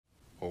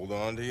Hold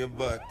on to your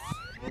butts.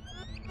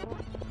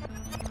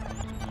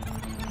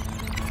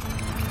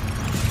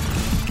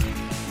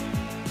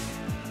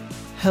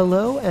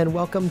 Hello and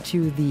welcome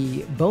to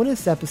the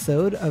bonus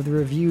episode of the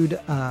Reviewed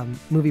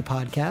Movie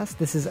Podcast.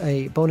 This is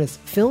a bonus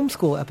film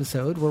school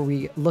episode where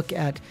we look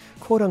at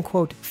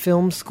quote-unquote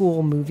film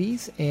school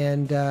movies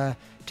and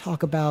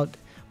talk about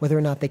whether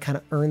or not they kind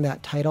of earn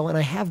that title. And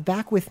I have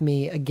back with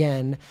me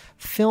again,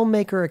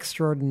 filmmaker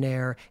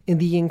extraordinaire and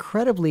the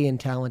incredibly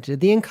talented,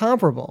 the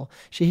incomparable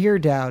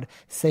Shahir Daud.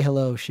 Say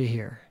hello,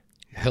 Shahir.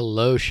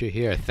 Hello,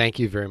 Shahir. Thank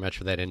you very much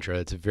for that intro.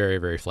 It's very,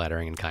 very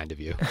flattering and kind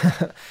of you.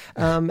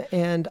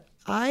 And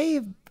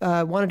I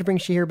wanted to bring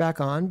Shahir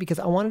back on because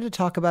I wanted to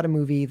talk about a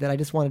movie that I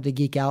just wanted to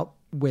geek out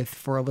with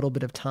for a little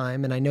bit of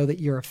time. And I know that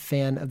you're a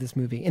fan of this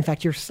movie. In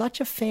fact, you're such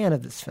a fan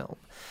of this film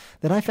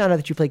that I found out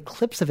that you played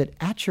clips of it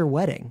at your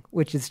wedding,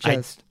 which is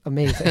just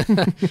amazing.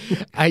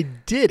 I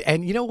did.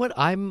 And you know what?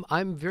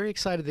 I'm very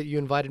excited that you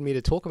invited me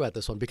to talk about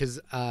this one because,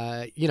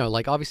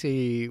 like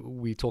obviously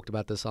we talked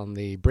about this on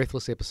the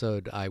Breathless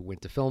episode. I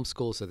went to film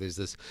school. So there's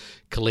this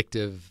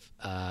collective,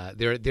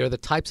 there are the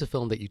types of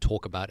film that you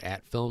talk about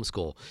at film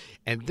school.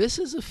 And this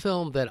is a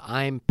film that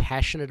I'm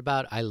passionate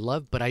about. I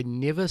love, but I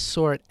never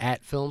saw it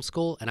at film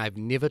school and I've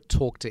never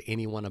talked to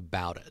anyone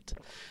about it.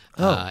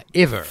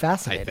 Ever.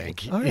 Fascinating. I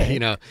think. All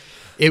right.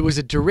 It was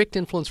a direct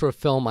influence for a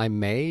film I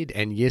made,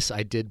 and yes,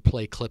 I did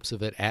play clips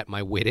of it at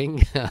my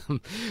wedding.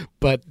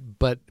 but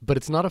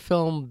it's not a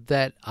film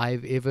that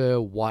I've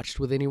ever watched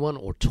with anyone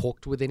or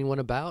talked with anyone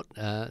about.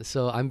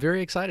 So I'm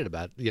very excited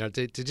about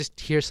to just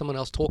hear someone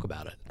else talk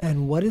about it.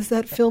 And what is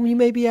that film, you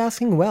may be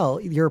asking? Well,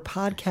 your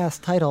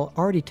podcast title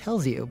already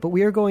tells you, but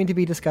we are going to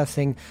be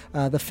discussing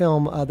the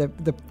film,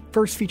 the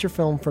first feature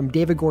film from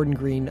David Gordon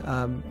Green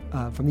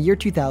from the year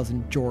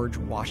 2000, George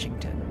Washington.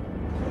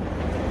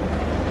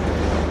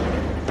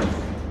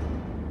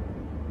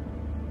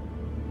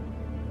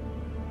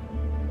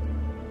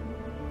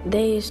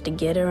 They used to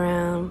get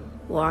around,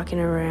 walking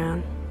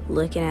around,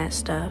 looking at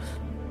stuff.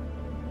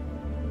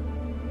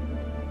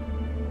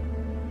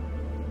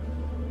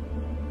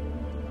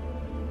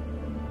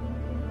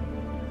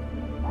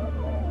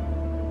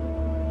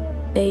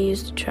 They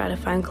used to try to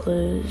find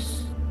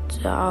clues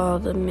to all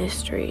the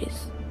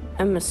mysteries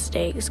and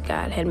mistakes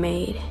God had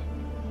made.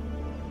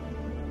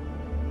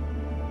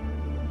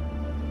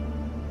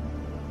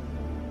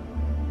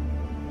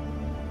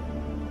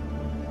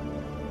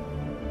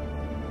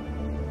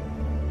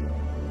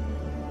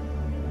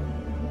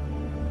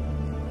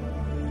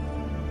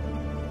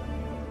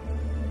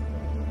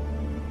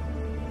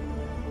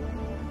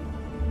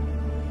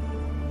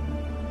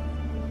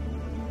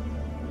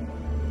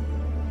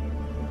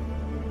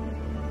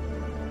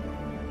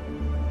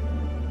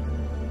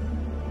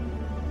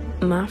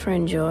 My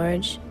friend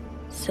George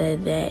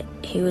said that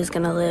he was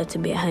going to live to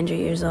be 100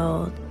 years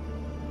old.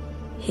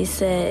 He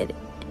said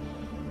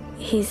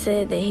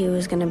that he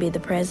was going to be the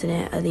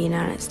president of the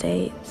United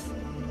States.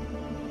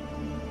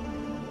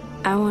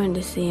 I wanted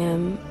to see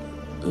him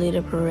lead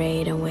a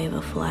parade and wave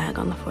a flag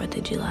on the 4th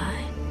of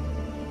July.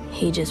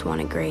 He just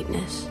wanted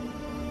greatness.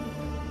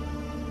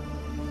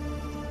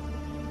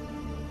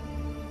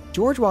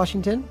 George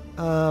Washington,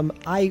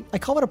 I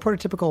call it a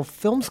prototypical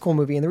film school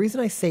movie. And the reason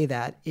I say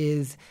that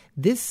is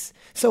this.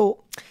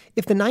 So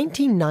if the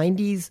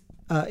 1990s,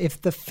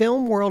 if the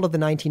film world of the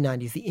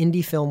 1990s, the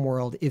indie film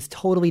world is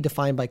totally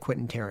defined by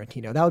Quentin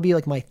Tarantino, that would be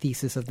like my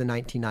thesis of the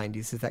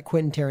 1990s is that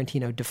Quentin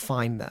Tarantino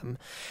defined them.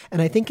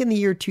 And I think in the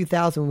year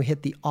 2000, when we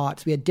hit the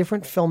aughts, we had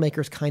different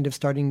filmmakers kind of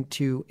starting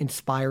to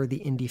inspire the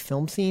indie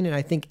film scene. And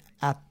I think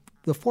at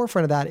the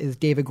forefront of that is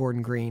David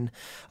Gordon Green,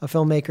 a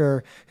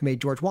filmmaker who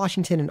made George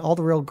Washington and All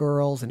the Real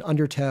Girls and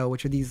Undertow,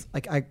 which are these,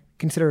 like, I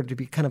consider it to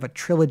be kind of a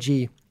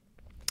trilogy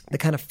that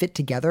kind of fit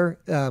together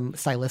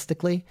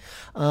stylistically.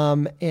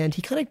 And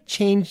he kind of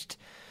changed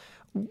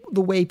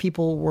the way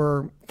people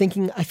were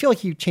thinking. I feel like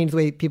he changed the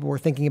way people were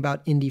thinking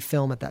about indie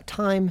film at that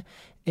time.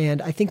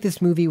 And I think this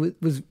movie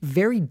was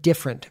very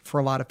different for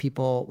a lot of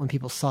people when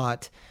people saw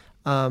it.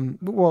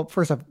 Well,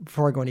 first off,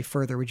 before I go any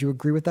further, would you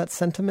agree with that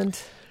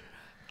sentiment?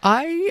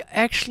 I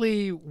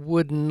actually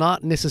would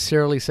not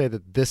necessarily say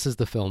that this is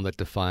the film that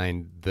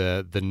defined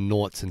the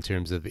noughts in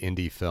terms of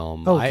indie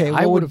film. Okay,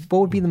 what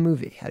would be the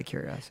movie, out of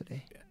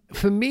curiosity?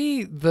 For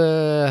me,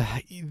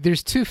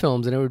 there's two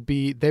films, and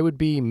they would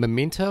be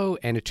Memento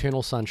and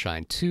Eternal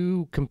Sunshine,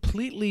 two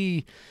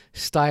completely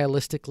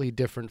stylistically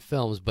different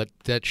films, but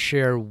that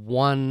share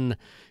one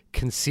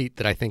conceit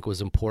that I think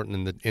was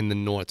important in the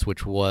noughts,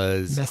 which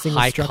was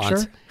high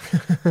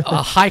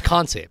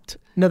concept.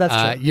 No,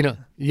 that's true.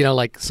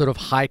 Like sort of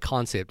high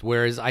concept.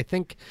 Whereas I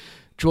think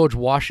George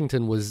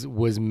Washington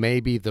was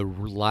maybe the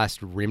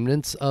last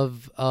remnants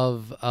of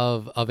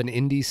an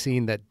indie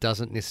scene that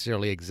doesn't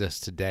necessarily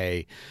exist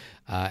today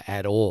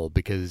at all.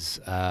 Because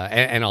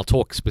and I'll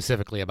talk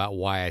specifically about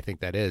why I think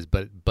that is.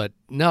 But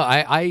no,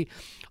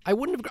 I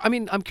wouldn't have. I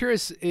mean, I'm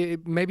curious.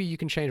 Maybe you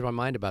can change my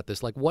mind about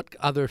this. Like, what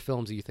other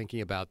films are you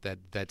thinking about that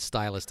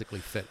stylistically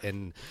fit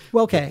in?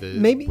 Well, okay,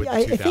 maybe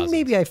I think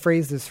maybe I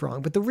phrased this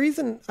wrong. But the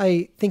reason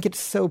I think it's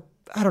so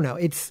I don't know.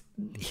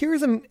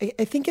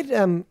 I think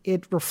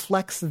it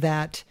reflects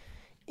that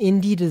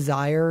indie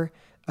desire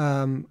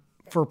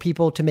for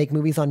people to make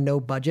movies on no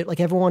budget.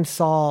 Like everyone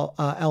saw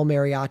El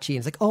Mariachi and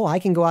it's like, oh, I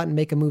can go out and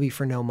make a movie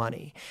for no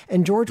money.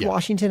 And George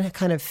Washington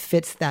kind of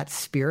fits that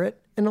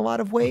spirit in a lot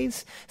of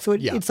ways. So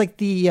it's like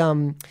the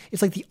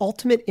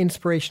ultimate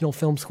inspirational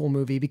film school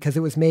movie because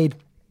it was made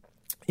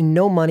in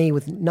no money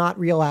with not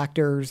real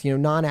actors,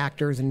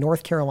 non-actors in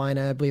North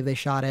Carolina. I believe they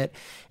shot it.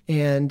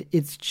 And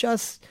it's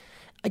just,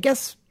 I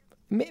guess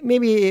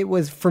maybe it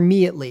was, for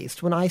me at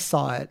least, when I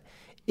saw it,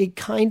 it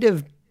kind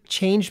of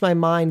changed my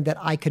mind that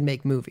I could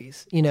make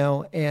movies,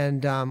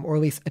 and or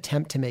at least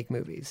attempt to make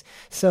movies.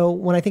 So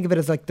when I think of it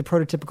as like the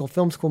prototypical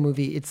film school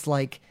movie, it's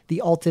like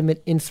the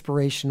ultimate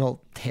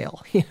inspirational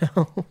tale,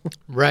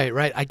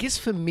 Right. I guess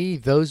for me,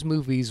 those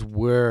movies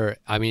were,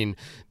 I mean,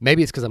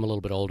 maybe it's because I'm a little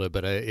bit older,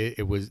 but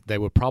they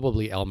were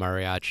probably El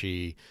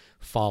Mariachi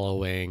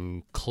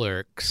following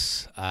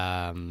Clerks.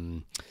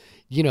 Those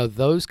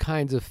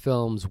kinds of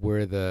films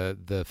were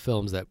the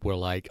films that were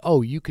like,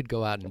 oh, you could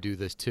go out and do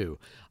this too.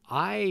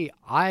 And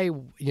I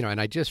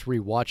just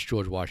rewatched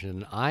George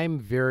Washington. I'm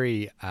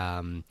very,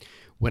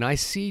 when I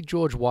see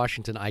George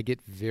Washington, I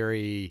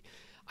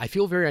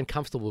feel very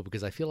uncomfortable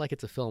because I feel like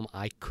it's a film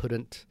I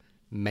couldn't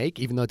make,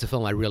 even though it's a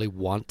film I really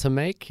want to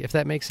make, if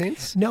that makes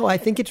sense. No, I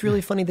think it's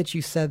really funny that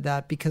you said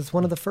that because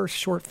one of the first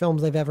short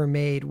films I've ever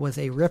made was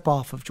a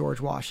ripoff of George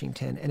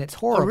Washington, and it's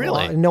horrible. Oh,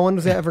 really? And no one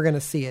was ever going to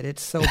see it.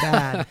 It's so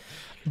bad.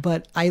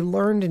 But I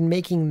learned in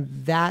making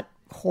that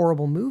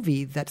horrible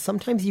movie that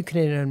sometimes you can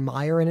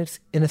admire an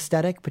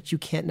aesthetic, but you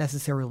can't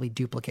necessarily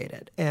duplicate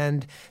it.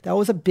 And that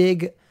was a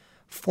big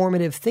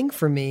formative thing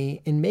for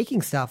me in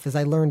making stuff, is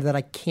I learned that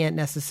I can't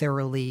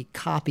necessarily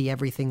copy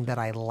everything that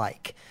I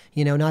like.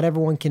 Not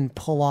everyone can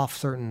pull off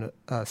certain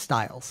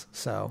styles.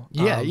 So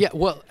yeah.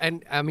 Well,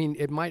 and I mean,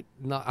 it might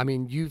not. I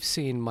mean, you've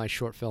seen my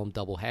short film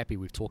Double Happy.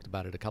 We've talked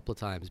about it a couple of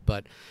times,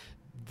 but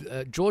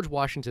George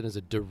Washington is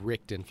a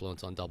direct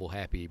influence on Double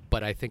Happy,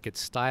 but I think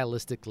it's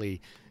stylistically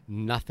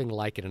nothing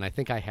like it. And I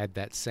think I had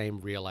that same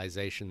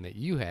realization that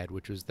you had,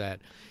 which was that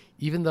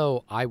even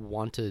though I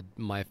wanted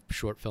my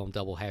short film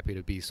Double Happy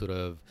to be sort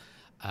of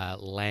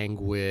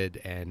languid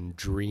and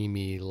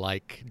dreamy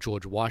like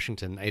George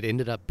Washington, it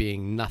ended up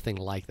being nothing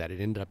like that. It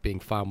ended up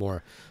being far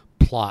more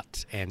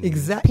plot and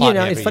exactly.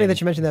 It's funny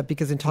that you mentioned that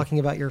because in talking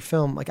about your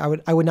film, like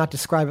I would not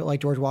describe it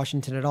like George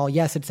Washington at all.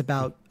 Yes, it's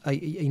about a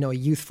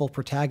youthful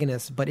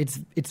protagonist, but it's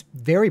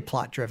very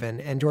plot driven,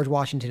 and George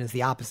Washington is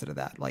the opposite of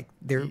that. Like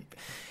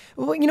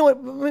well, you know what?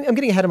 I'm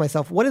getting ahead of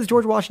myself. What is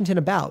George Washington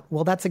about?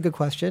 Well, that's a good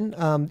question.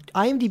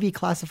 IMDb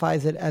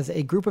classifies it as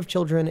a group of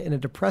children in a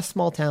depressed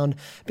small town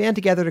band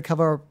together to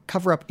cover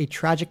up a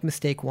tragic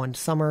mistake one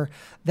summer.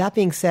 That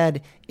being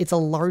said, it's a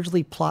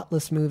largely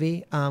plotless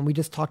movie. We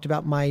just talked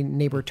about My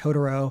Neighbor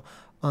Totoro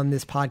on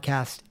this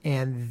podcast,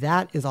 and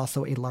that is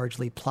also a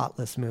largely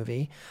plotless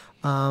movie.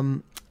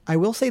 I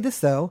will say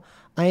this, though.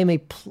 I'm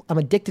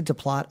addicted to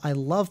plot. I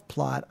love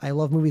plot. I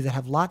love movies that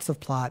have lots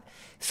of plot.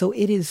 So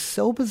it is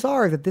so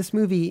bizarre that this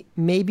movie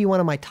may be one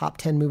of my top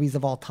 10 movies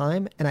of all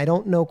time, and I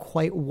don't know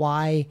quite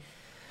why.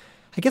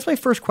 I guess my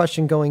first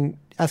question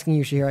asking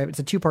you, Shahir, it's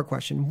a two-part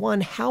question.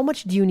 One, how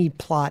much do you need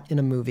plot in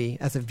a movie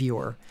as a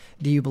viewer,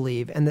 do you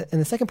believe? And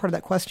the second part of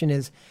that question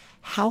is,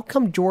 how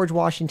come George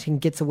Washington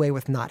gets away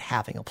with not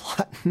having a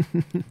plot?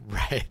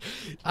 Right.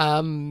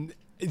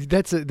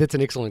 That's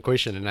an excellent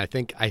question, and I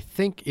think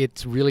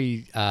it's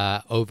really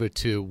over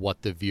to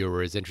what the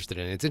viewer is interested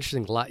in. It's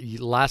interesting.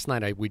 Last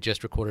night we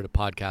just recorded a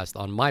podcast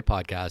on my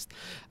podcast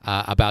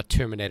about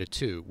Terminator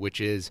 2, which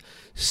is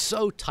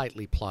so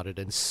tightly plotted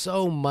and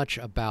so much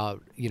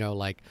about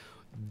like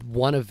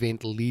one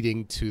event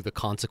leading to the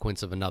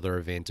consequence of another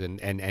event, and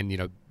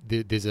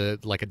there's a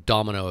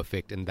domino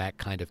effect in that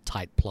kind of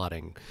tight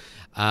plotting,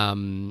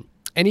 and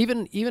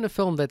even a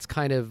film that's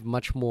kind of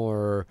much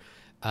more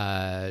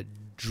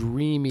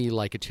dreamy,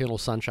 like Eternal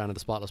Sunshine of the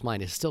Spotless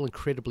Mind, is still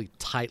incredibly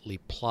tightly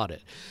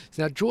plotted.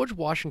 So now George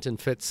Washington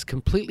fits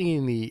completely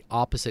in the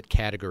opposite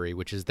category,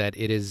 which is that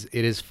it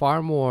is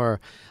far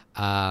more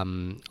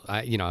I'm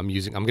going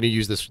to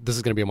use this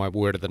is going to be my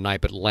word of the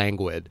night, but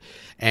languid.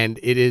 And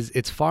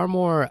it's far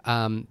more,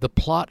 the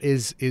plot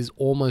is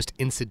almost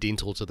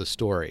incidental to the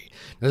story.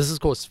 Now, this is, of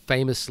course,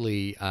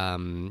 famously,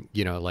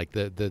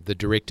 the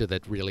director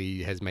that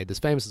really has made this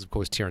famous is, of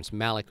course, Terrence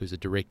Malick, who's a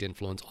direct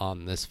influence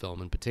on this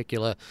film in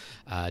particular.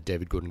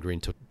 David Gordon Green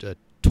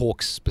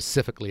talks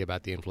specifically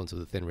about the influence of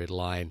The Thin Red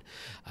Line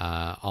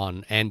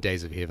and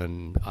Days of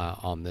Heaven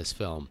on this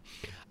film.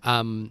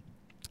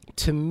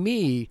 To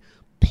me,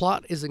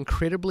 plot is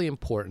incredibly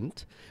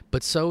important,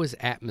 but so is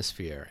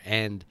atmosphere.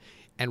 And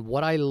And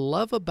what I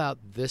love about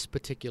this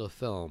particular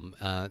film,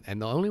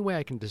 and the only way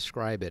I can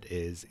describe it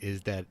is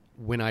that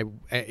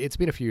it's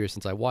been a few years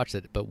since I watched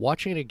it, but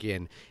watching it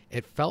again,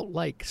 it felt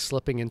like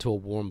slipping into a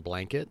warm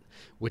blanket,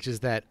 which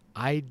is that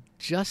I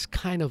just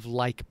kind of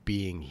like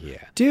being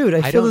here. Dude,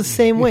 I feel the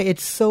same way.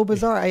 It's so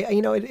bizarre.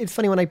 It's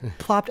funny when I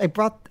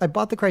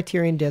bought the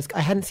Criterion disc. I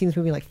hadn't seen this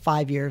movie in like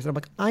 5 years. And I'm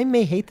like, I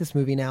may hate this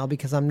movie now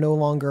because I'm no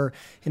longer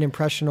an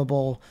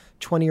impressionable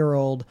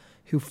 20-year-old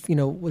who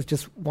was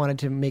just wanted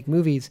to make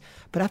movies.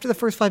 But after the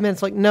first 5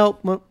 minutes, like,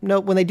 nope.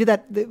 When they did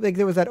that, like,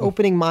 there was that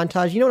opening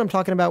montage. You know what I'm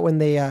talking about when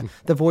they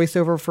the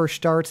voiceover first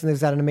starts and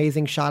there's that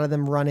amazing shot of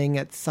them running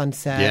at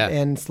sunset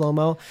and slow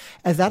mo.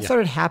 As that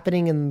started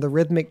happening and the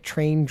rhythmic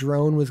train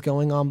drone was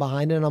going on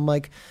behind it, and I'm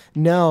like,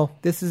 no,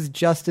 this is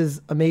just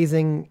as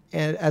amazing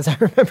as I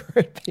remember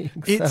it being.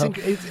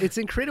 It's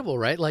incredible,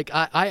 right? Like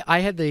I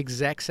had the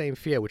exact same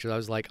fear, which is I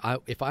was like,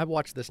 if I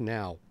watch this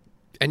now.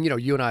 And,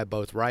 you and I are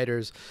both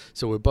writers,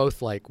 so we're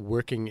both, like,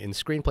 working in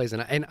screenplays.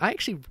 And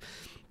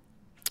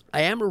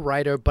I am a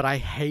writer, but I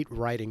hate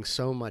writing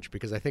so much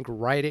because I think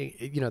writing,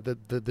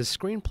 the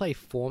screenplay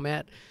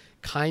format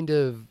kind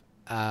of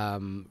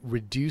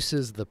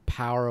reduces the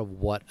power of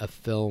what a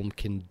film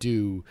can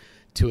do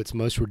to its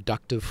most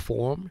reductive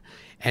form.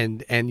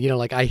 And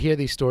like I hear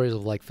these stories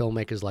of like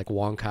filmmakers like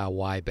Wong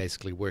Kar-wai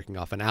basically working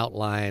off an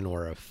outline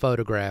or a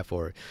photograph,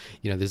 or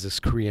there's this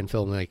Korean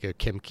filmmaker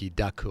Kim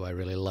Ki-duk who I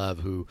really love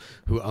who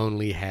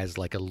only has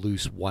like a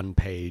loose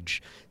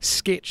one-page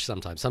sketch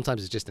sometimes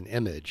it's just an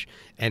image,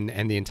 and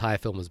the entire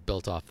film is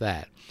built off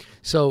that.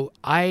 So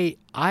I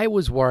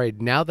was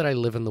worried, now that I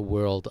live in the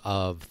world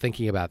of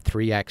thinking about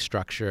 3-act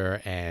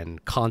structure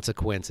and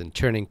consequence and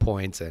turning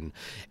points and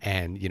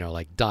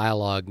like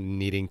dialogue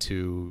needing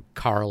to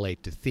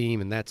correlate to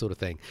theme and that sort of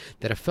thing,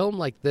 that a film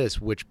like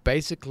this, which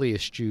basically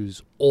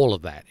eschews all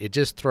of that, it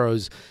just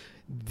throws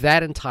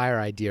that entire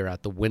idea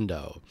out the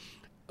window,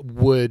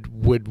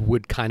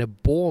 would kind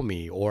of bore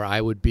me, or I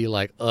would be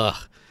like, ugh,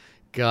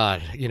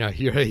 God, you're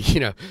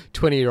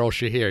 20-year-old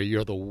Shahir,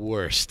 you're the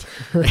worst.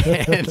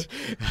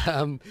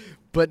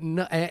 But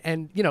no,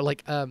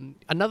 like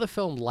another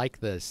film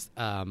like this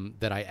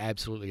that I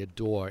absolutely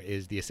adore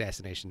is The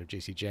Assassination of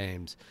Jesse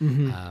James,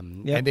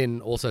 and then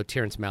also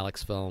Terrence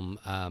Malick's film.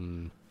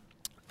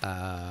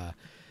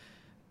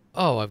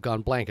 I've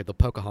gone blank at the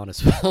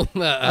Pocahontas film.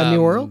 A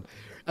New World.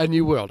 A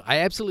New World. I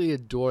absolutely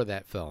adore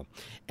that film,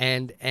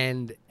 and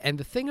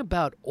the thing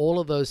about all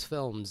of those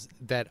films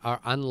that are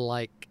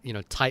unlike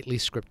tightly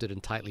scripted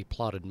and tightly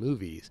plotted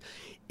movies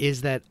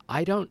is that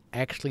I don't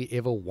actually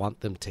ever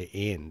want them to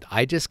end.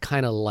 I just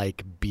kind of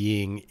like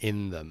being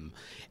in them,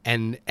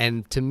 and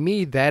to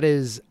me that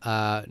is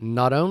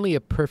not only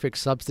a perfect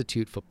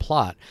substitute for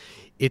plot.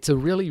 It's a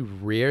really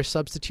rare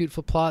substitute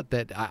for plot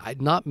that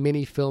not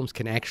many films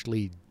can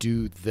actually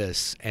do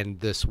this and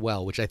this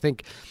well, which I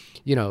think,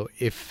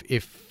 if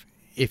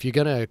you're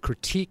going to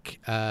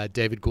critique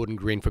David Gordon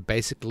Green for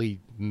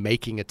basically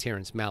making a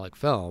Terrence Malick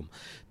film,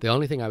 the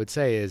only thing I would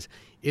say is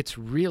it's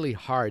really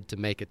hard to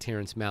make a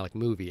Terrence Malick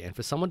movie, and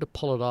for someone to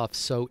pull it off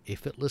so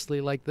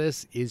effortlessly like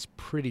this is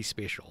pretty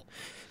special.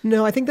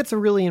 No, I think that's a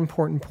really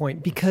important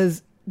point,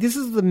 because this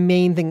is the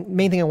main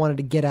thing I wanted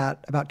to get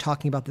at about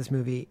talking about this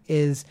movie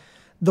is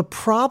the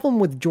problem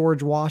with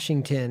George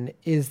Washington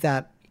is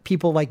that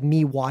people like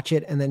me watch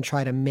it and then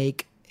try to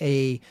make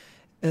a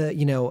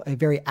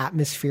very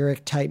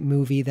atmospheric type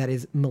movie that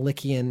is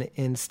Malickian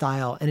in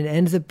style, and it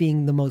ends up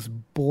being the most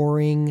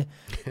boring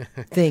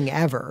thing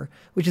ever,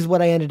 which is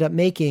what I ended up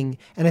making.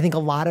 And I think a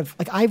lot of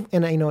I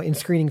know in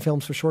screening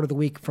films for Short of the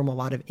Week from a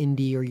lot of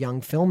indie or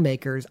young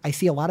filmmakers, I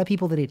see a lot of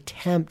people that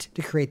attempt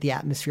to create the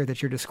atmosphere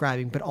that you're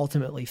describing, but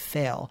ultimately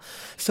fail.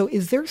 So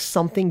is there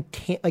something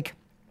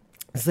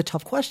this is a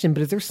tough question,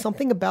 but is there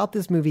something about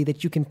this movie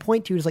that you can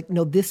point to? It's like,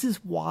 no, this is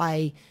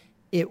why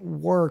it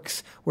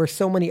works, where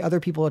so many other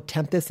people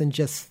attempt this and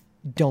just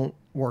don't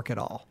work at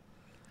all?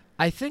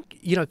 I think,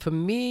 for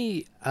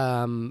me,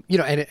 and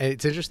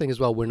it's interesting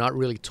as well, we're not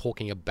really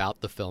talking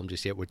about the film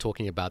just yet. We're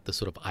talking about the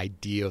sort of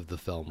idea of the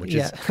film, which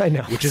is kind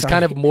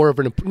of more of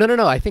an...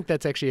 No. I think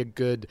that's actually a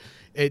good...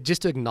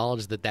 just to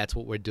acknowledge that that's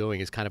what we're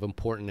doing is kind of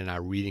important in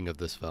our reading of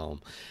this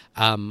film.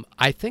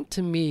 I think,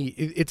 to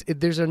me,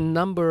 there's a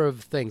number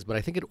of things, but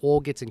I think it all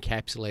gets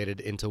encapsulated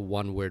into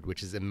one word,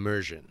 which is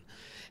immersion.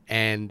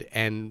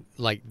 And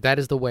like that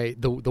is the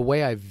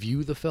way I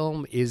view the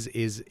film is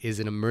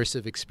an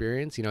immersive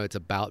experience. It's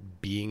about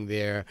being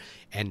there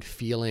and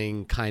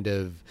feeling kind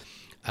of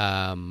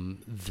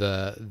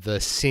the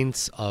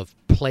sense of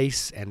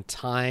place and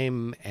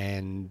time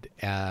and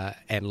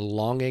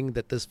longing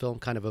that this film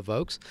kind of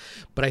evokes.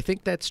 But I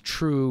think that's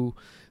true.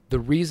 The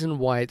reason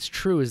why it's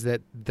true is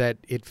that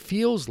it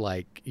feels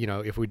like,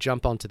 if we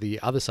jump onto the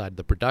other side,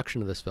 the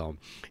production of this film,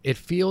 it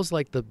feels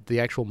like the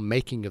actual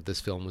making of this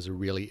film was a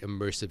really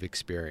immersive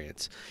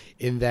experience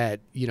in that,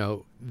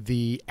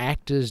 the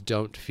actors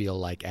don't feel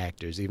like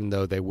actors, even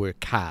though they were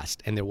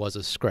cast and there was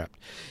a script.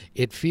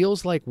 It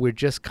feels like we're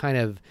just kind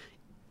of,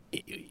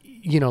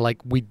 like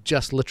we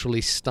just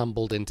literally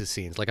stumbled into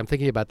scenes. Like I'm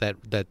thinking about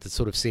that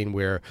sort of scene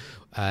where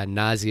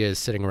Nazia is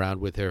sitting around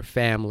with her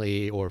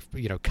family or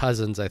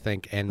cousins, I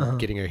think, and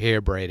getting her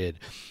hair braided,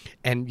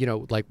 and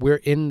like we're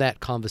in that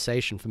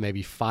conversation for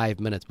maybe 5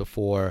 minutes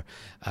before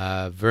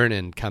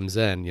Vernon comes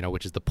in,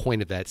 which is the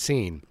point of that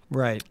scene.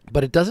 Right.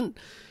 But it doesn't,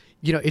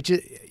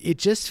 it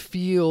just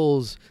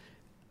feels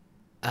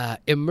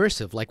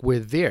immersive, like we're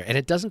there, and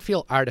it doesn't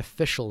feel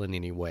artificial in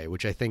any way,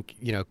 which I think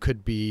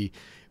could be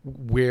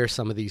where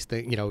some of these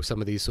things, some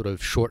of these sort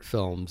of short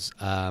films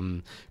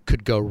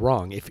could go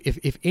wrong.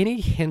 If any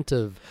hint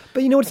of...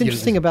 But what's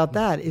interesting about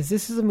that is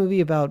this is a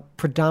movie about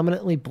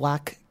predominantly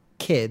black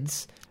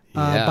kids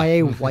by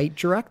a white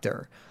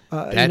director.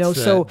 That's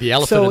the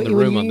elephant in the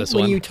room on this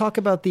one. When you talk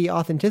about the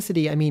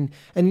authenticity, I mean,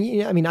 I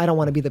don't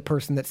want to be the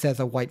person that says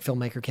a white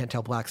filmmaker can't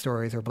tell black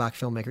stories or a black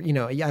filmmaker.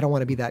 I don't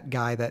want to be that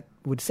guy that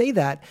would say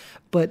that.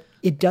 But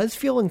it does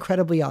feel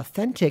incredibly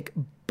authentic.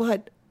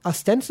 But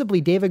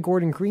ostensibly, David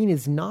Gordon Green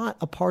is not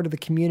a part of the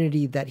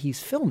community that he's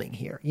filming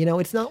here.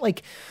 It's not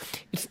like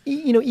it's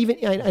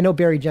even I know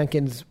Barry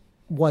Jenkins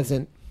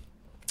wasn't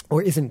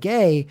or isn't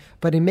gay,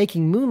 but in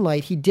making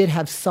Moonlight, he did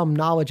have some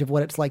knowledge of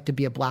what it's like to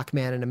be a black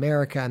man in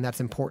America, and that's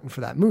important for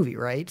that movie,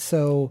 right?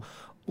 So,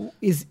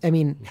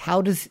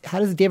 how does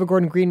David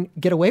Gordon Green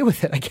get away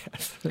with it? I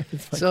guess.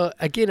 So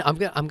again,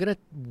 I'm gonna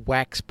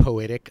wax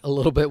poetic a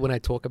little bit when I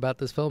talk about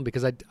this film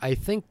because I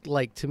think,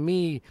 like, to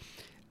me,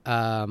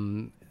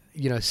 cinema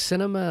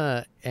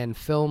and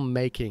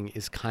filmmaking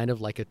is kind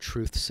of like a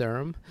truth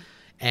serum.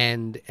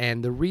 And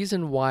the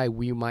reason why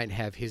we might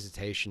have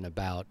hesitation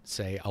about,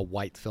 say, a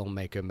white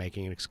filmmaker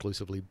making an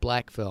exclusively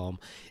black film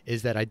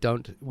is that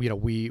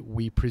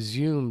we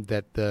presume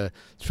that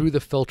through the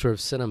filter of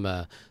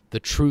cinema,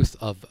 the truth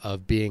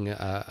of being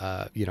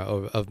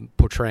of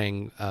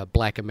portraying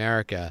Black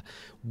America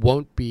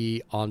won't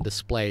be on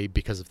display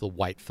because of the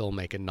white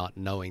filmmaker not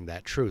knowing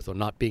that truth or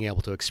not being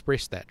able to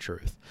express that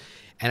truth.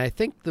 And I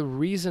think the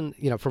reason,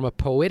 from a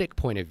poetic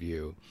point of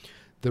view,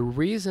 the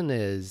reason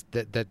is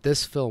that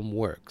this film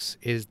works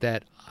is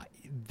that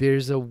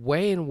there's a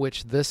way in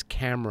which this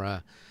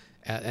camera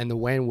and the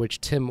way in which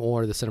Tim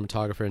Orr, the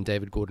cinematographer, and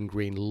David Gordon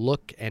Green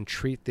look and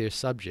treat their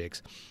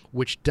subjects,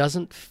 which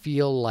doesn't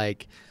feel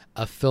like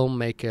a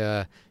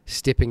filmmaker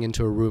stepping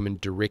into a room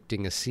and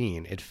directing a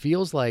scene. It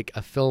feels like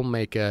a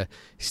filmmaker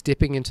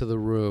stepping into the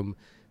room,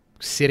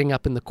 sitting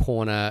up in the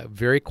corner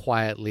very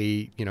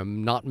quietly,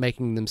 not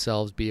making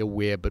themselves be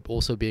aware, but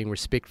also being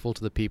respectful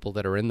to the people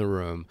that are in the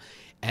room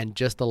and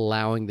just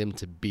allowing them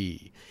to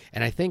be.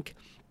 And I think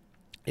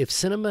if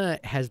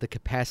cinema has the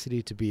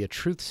capacity to be a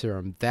truth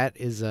serum, that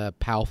is a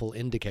powerful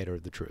indicator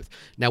of the truth.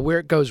 Now, where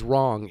it goes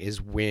wrong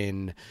is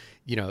when,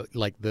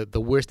 like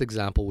the worst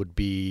example would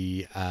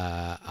be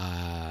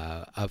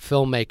a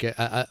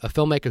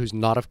filmmaker who's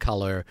not of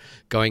color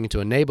going into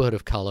a neighborhood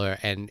of color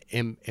and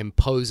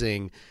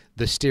imposing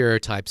the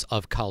stereotypes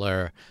of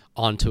color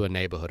onto a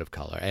neighborhood of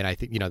color. And I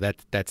think,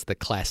 that's the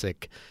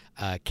classic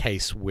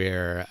case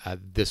where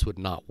this would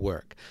not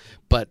work.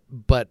 But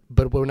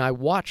when I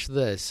watch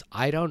this,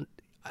 I don't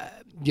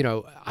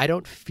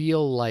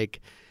feel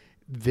like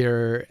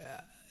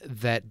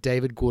that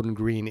David Gordon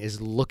Green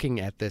is looking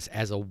at this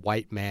as a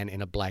white man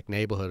in a black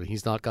neighborhood.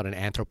 He's not got an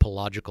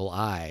anthropological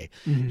eye.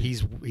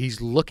 Mm-hmm.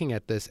 He's looking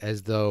at this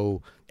as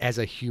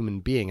a human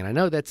being. And I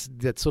know that's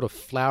sort of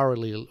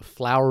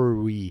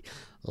flowery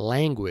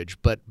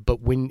language, but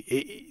when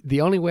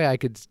the only way I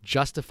could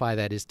justify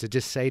that is to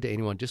just say to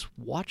anyone, just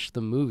watch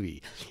the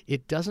movie.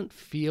 It doesn't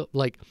feel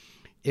like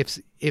if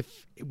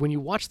when you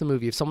watch the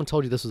movie, if someone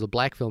told you this was a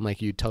black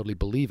filmmaker, you'd totally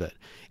believe it.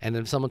 And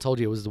then if someone told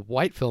you it was a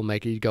white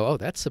filmmaker, you'd go, "Oh,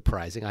 that's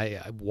surprising.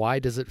 Why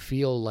does it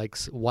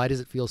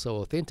feel so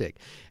authentic?"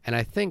 And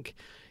I think,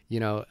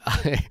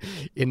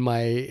 in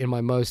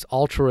my most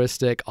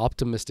altruistic,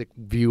 optimistic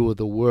view of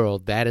the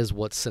world, that is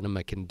what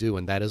cinema can do,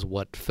 and that is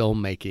what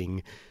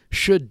filmmaking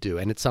should do,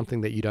 and it's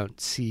something that you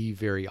don't see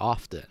very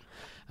often.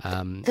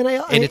 And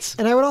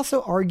I would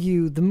also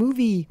argue the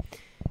movie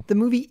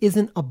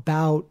isn't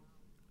about.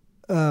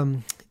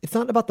 It's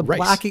not about the race.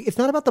 black. It's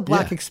not about the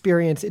black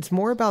experience. It's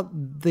more about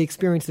the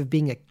experience of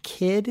being a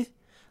kid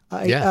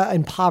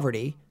in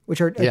poverty,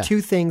 which are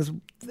two things.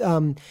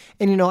 And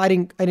I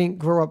didn't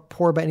grow up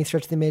poor by any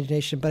stretch of the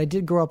imagination, but I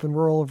did grow up in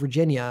rural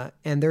Virginia,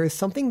 and there is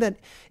something that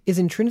is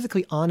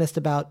intrinsically honest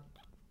about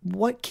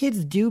what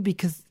kids do,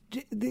 because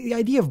the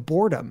idea of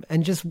boredom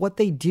and just what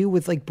they do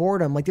with like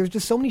boredom. Like there's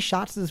just so many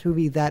shots of this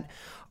movie that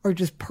are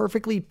just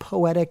perfectly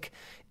poetic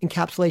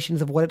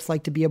encapsulations of what it's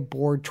like to be a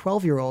bored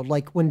 12-year-old.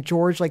 Like when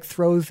George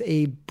throws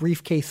a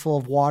briefcase full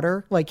of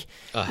water, not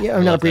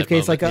a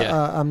briefcase,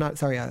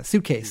 a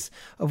suitcase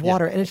of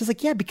water. And it's just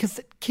like, because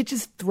the kid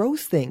just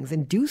throws things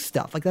and do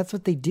stuff. Like that's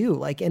what they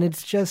do. And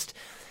it's just,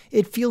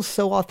 it feels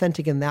so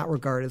authentic in that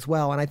regard as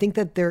well. And I think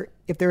that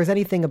if there is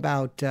anything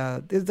about,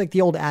 there's like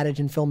the old adage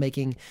in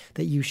filmmaking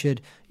that you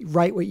should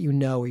write what you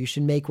know, or you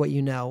should make what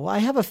you know. Well, I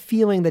have a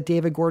feeling that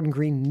David Gordon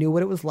Green knew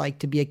what it was like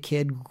to be a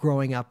kid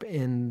growing up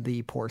in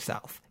the poor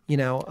South.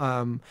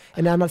 And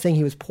I'm not saying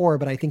he was poor,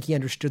 but I think he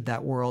understood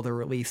that world,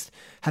 or at least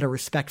had a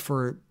respect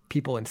for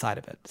people inside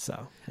of it.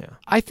 So, yeah.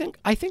 I think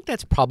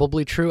that's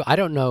probably true. I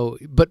don't know,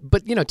 but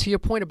to your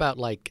point about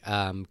like,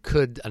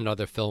 could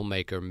another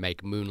filmmaker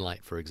make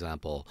Moonlight, for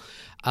example?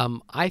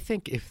 I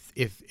think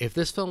if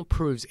this film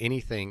proves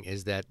anything,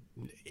 is that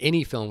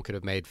any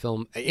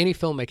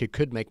filmmaker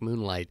could make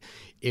Moonlight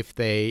if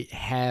they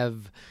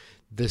have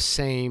the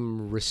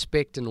same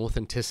respect and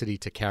authenticity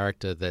to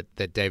character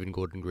that David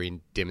Gordon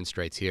Green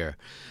demonstrates here.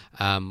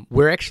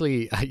 We're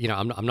actually,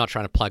 I'm not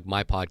trying to plug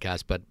my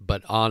podcast,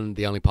 but on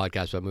the Only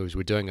Podcast About Movies,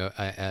 we're doing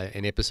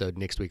an episode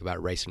next week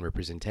about race and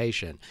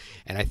representation,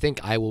 and I think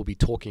I will be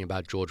talking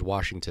about George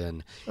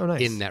Washington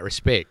in that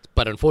respect.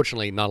 But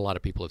unfortunately, not a lot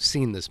of people have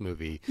seen this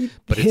movie.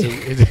 But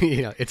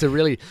it's a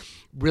really,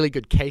 really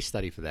good case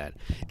study for that.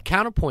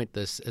 Counterpoint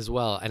this as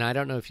well, and I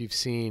don't know if you've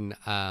seen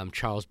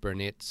Charles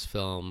Burnett's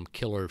film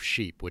Killer of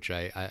Sheep, which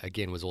I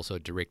again was also a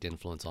direct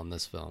influence on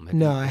this film.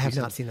 I have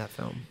not seen that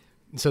film.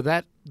 So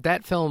that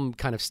film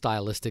kind of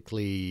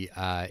stylistically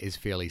is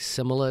fairly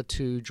similar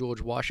to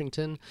George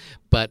Washington,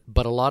 but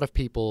a lot of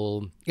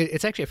people,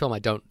 it's actually a film I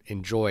don't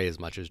enjoy as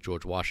much as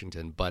George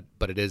Washington, but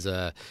it is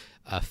a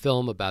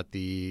film about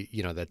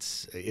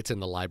it's in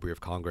the Library of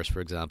Congress, for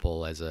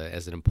example, as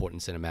an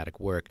important cinematic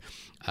work.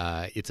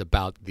 It's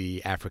about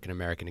the African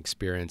American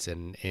experience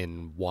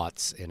in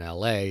Watts in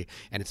LA,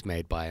 and it's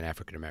made by an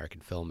African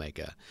American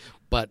filmmaker.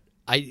 But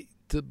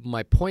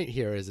my point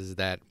here is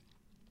that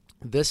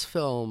this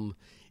film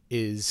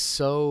is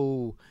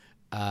so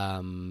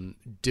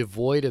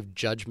devoid of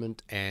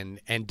judgment and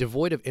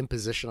devoid of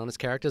imposition on its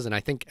characters, and I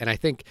think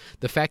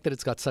the fact that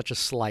it's got such a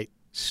slight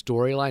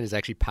storyline is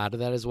actually part of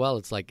that as well.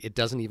 It's like it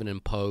doesn't even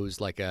impose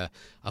like a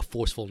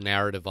forceful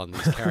narrative on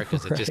these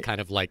characters. Right. It just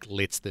kind of like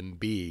lets them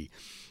be,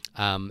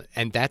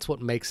 and that's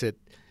what makes it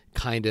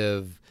kind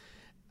of,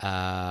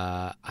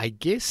 I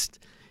guess,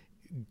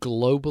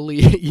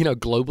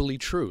 globally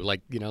true.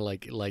 Like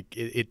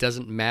it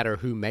doesn't matter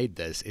who made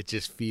this. It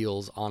just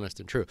feels honest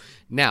and true.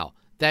 Now,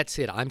 that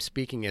said, I'm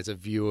speaking as a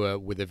viewer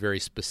with a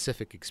very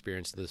specific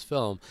experience of this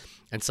film,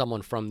 and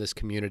someone from this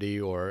community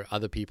or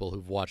other people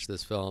who've watched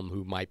this film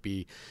who might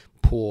be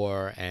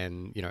poor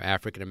and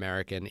African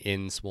American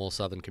in small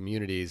southern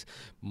communities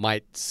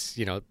might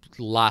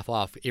laugh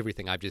off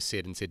everything I've just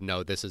said and said,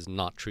 no, this is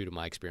not true to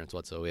my experience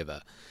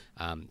whatsoever.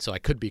 So I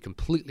could be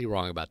completely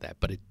wrong about that,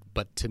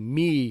 but to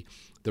me,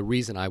 the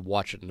reason I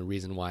watch it and the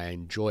reason why I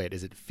enjoy it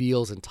is it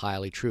feels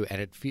entirely true,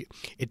 and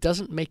it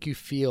doesn't make you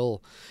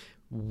feel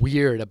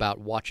weird about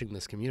watching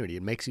this community.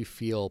 It makes you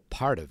feel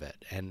part of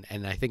it, and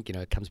I think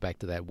it comes back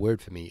to that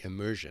word for me,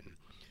 immersion.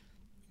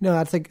 No,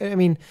 that's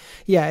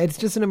it's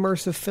just an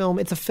immersive film.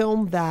 It's a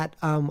film that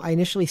I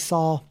initially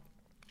saw,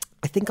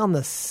 I think on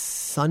the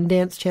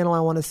Sundance Channel, I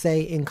want to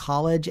say, in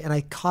college, and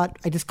I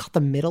just caught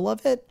the middle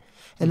of it.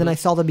 And then I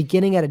saw the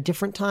beginning at a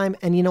different time.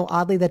 And,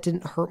 oddly, that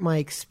didn't hurt my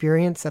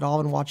experience at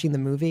all in watching the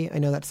movie. I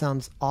know that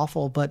sounds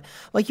awful, but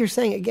like you're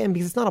saying, again,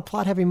 because it's not a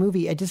plot-heavy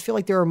movie, I just feel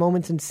like there are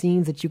moments and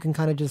scenes that you can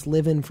kind of just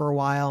live in for a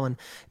while and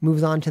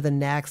moves on to the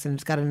next. And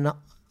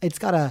it's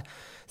got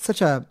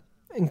such a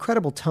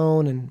incredible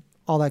tone and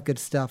all that good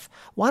stuff.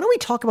 Why don't we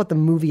talk about the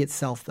movie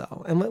itself,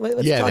 though? And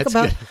let's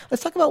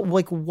talk about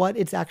like what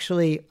it's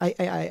actually.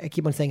 I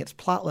keep on saying it's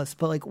plotless,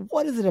 but like,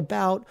 what is it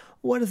about?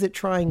 What is it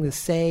trying to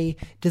say?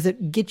 Does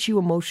it get you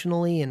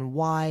emotionally, and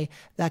why?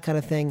 That kind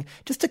of thing.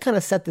 Just to kind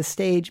of set the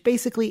stage.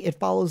 Basically, it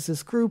follows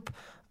this group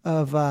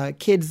of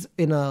kids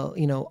in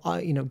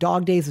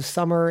dog days of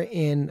summer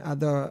in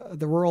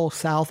the rural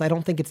South. I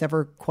don't think it's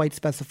ever quite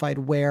specified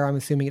where. I'm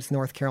assuming it's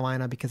North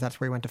Carolina because that's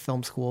where he went to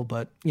film school.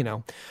 But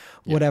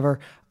whatever.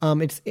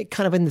 It's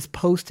kind of in this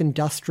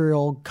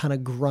post-industrial kind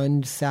of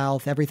grunge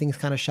South. Everything's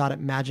kind of shot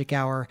at magic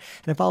hour,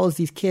 and it follows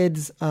these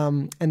kids.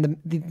 And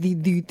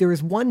there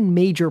is one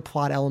major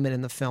plot element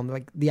in the film,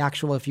 like the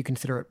actual, if you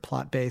consider it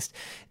plot-based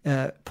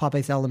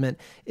element,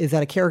 is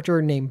that a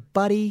character named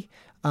Buddy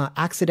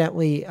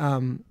accidentally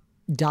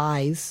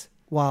dies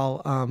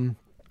while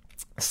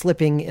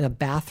slipping in a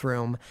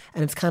bathroom,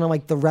 and it's kind of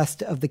like the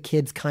rest of the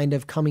kids kind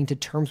of coming to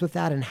terms with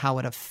that and how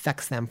it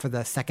affects them for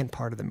the second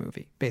part of the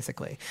movie,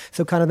 basically.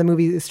 So kind of the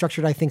movie is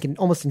structured, I think,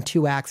 almost in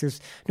 2 acts. There's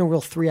no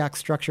real 3-act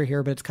structure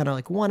here, but it's kind of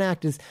like 1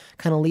 act is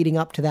kind of leading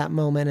up to that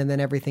moment, and then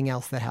everything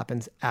else that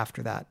happens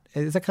after that.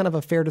 Is that kind of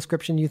a fair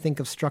description, you think,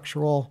 of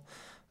structural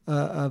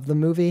of the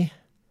movie?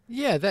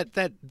 Yeah,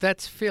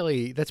 that's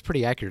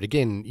pretty accurate.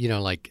 Again,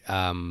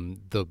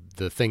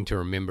 the thing to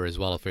remember as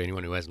well for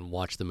anyone who hasn't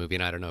watched the movie,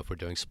 and I don't know if we're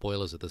doing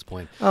spoilers at this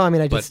point. Oh, I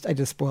mean, I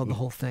just spoiled the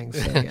whole thing.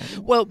 So, yeah.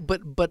 Well,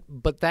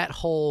 but that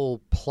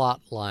whole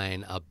plot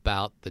line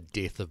about the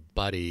death of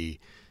Buddy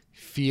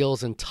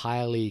feels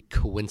entirely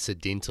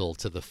coincidental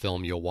to the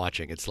film you're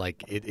watching. It's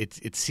like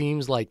it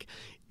seems like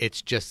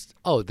it's just,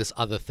 oh, this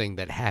other thing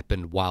that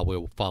happened while we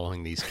were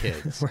following these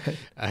kids. Right.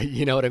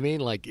 You know what I mean?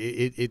 Like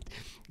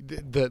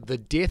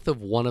the death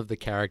of one of the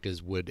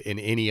characters would, in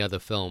any other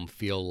film,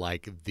 feel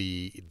like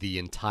the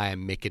entire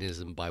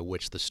mechanism by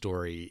which the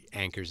story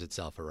anchors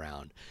itself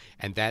around.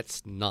 And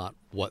that's not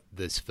what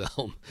this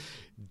film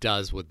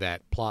does with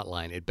that plot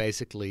line. It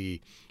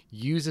basically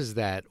uses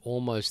that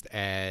almost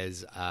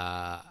as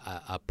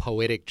a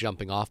poetic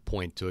jumping off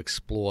point to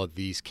explore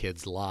these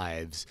kids'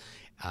 lives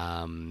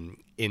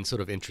in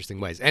sort of interesting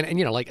ways. And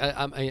you know, like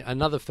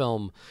another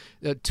film,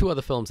 two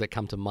other films that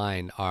come to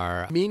mind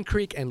are Mean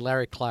Creek and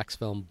Larry Clark's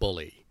film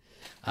Bully.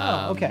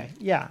 Okay.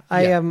 Yeah.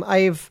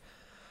 I've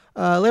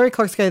Larry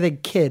Clark's guy, the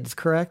Kids,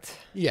 correct?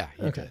 Yeah.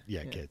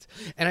 Kids.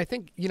 And I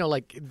think, you know,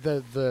 like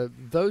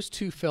those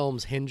two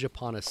films hinge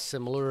upon a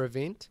similar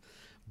event,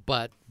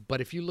 but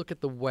if you look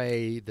at the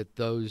way that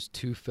those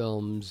two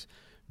films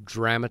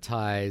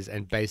dramatize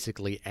and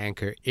basically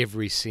anchor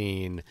every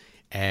scene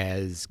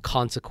as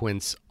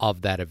consequence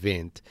of that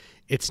event,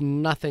 it's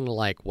nothing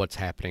like what's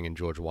happening in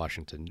George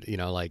Washington. You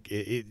know, like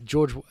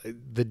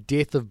the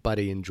death of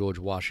Buddy in George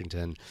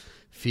Washington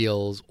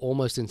feels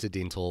almost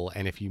incidental,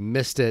 and if you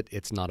missed it,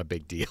 it's not a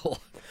big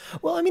deal.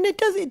 Well, I mean, it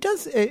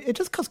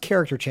does cause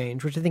character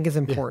change, which I think is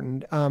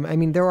important. Yeah. I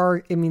mean, there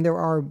are,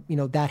 you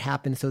know, that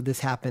happened, so this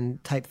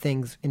happened type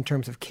things in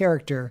terms of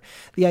character.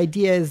 The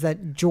idea is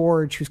that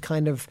George, who's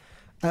kind of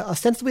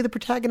ostensibly the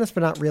protagonist,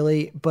 but not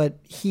really, but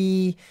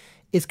he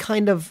is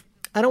kind of,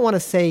 I don't want to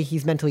say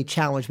he's mentally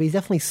challenged, but he's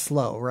definitely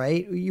slow,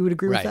 right? You would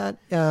agree with that?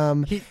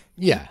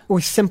 Yeah. Or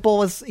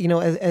simple, as you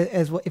know,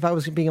 as if I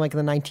was being like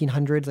in the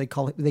 1900s,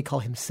 they call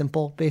him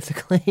simple,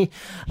 basically.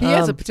 He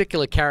has a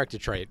particular character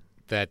trait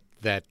that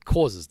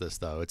causes this,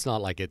 though. It's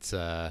not like it's.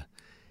 I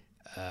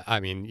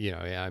mean, you know,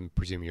 I'm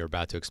presuming you're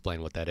about to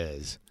explain what that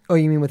is. Oh,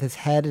 you mean with his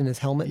head and his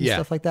helmet and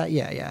stuff like that?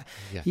 Yeah.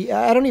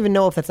 I don't even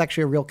know if that's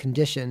actually a real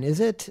condition, is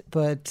it?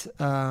 But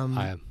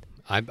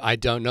I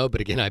don't know, but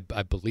again,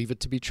 I believe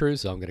it to be true,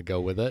 so I'm going to go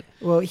with it.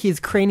 Well,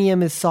 his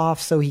cranium is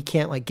soft, so he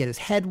can't like get his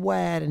head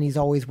wet, and he's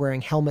always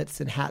wearing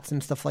helmets and hats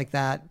and stuff like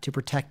that to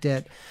protect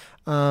it.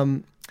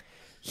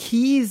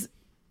 He's,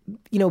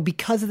 you know,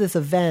 because of this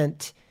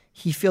event,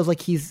 he feels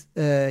like he's,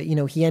 you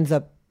know, he ends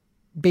up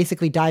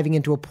basically diving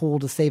into a pool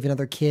to save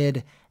another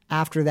kid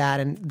after that,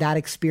 and that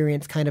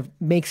experience kind of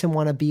makes him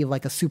want to be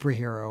like a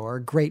superhero or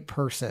a great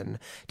person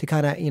to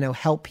kind of, you know,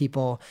 help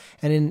people.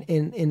 And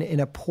in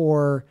a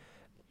poor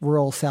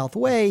rural South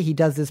way, he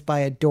does this by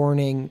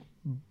adorning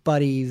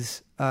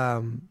Buddy's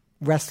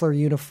wrestler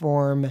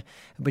uniform,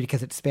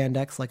 because it's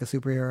spandex like a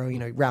superhero. You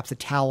know, he wraps a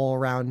towel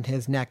around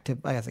his neck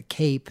as a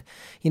cape.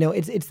 You know,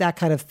 it's that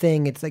kind of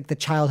thing. It's like the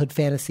childhood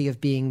fantasy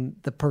of being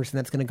the person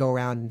that's going to go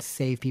around and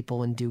save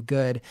people and do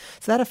good.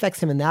 So that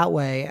affects him in that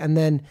way. And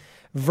then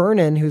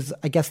Vernon, who's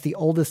I guess the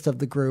oldest of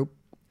the group,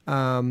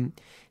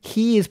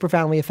 he is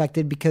profoundly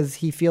affected because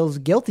he feels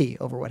guilty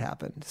over what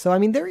happened. So I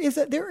mean, there is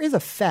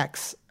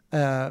effects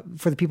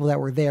for the people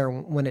that were there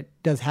when it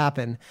does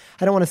happen.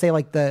 I don't want to say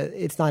like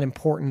it's not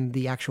important,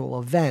 the actual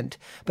event,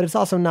 but it's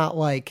also not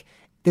like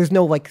there's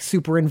no like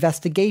super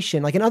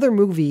investigation. Like another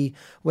movie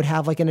would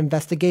have like an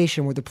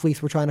investigation where the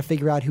police were trying to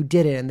figure out who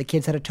did it and the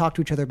kids had to talk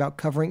to each other about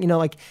covering, you know,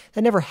 like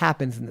that never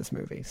happens in this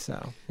movie.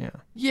 So, yeah.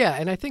 Yeah.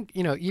 And I think,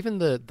 you know, even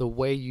the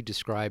way you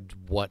described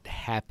what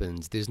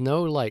happens, there's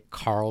no like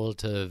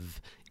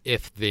correlative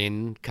if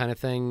then kind of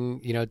thing.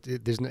 You know,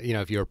 there's no, you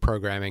know, if you're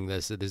programming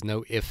this, there's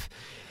no if.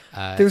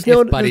 There's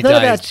no like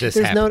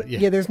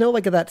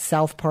that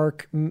South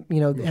Park, you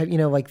know,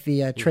 like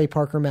the Trey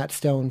Parker, Matt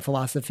Stone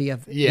philosophy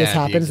of this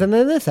happens and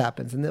then this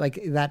happens, and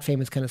like that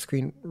famous kind of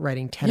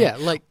screenwriting tenet. Yeah,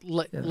 like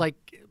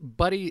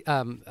Buddy.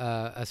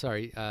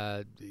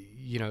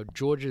 You know,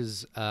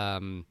 George's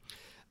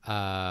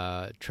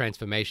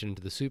transformation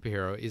into the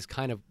superhero is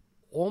kind of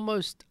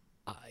almost.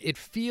 It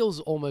feels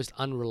almost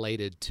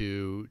unrelated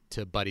to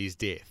Buddy's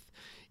death.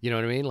 You know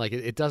what I mean? Like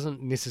it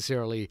doesn't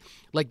necessarily,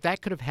 like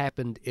that could have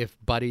happened if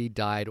Buddy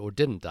died or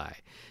didn't die.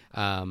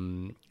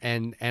 And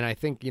I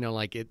think, you know,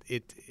 like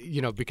it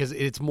you know, because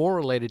it's more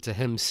related to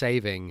him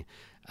saving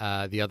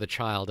the other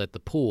child at the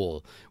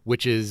pool,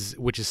 which is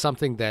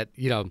something that,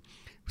 you know,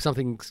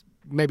 something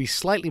maybe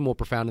slightly more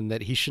profound in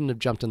that he shouldn't have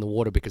jumped in the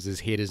water because his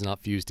head is not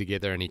fused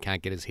together and he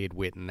can't get his head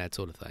wet and that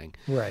sort of thing.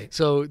 Right.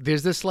 So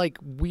there's this like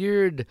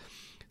weird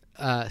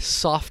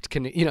soft,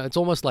 you know, it's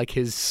almost like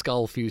his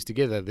skull fused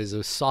together. There's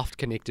a soft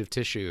connective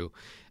tissue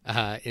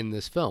in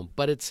this film,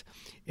 but it's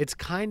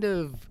kind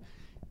of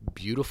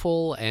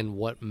beautiful and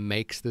what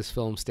makes this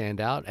film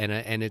stand out.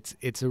 And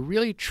it's a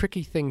really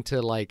tricky thing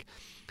to like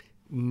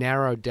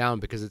narrow down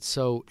because it's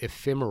so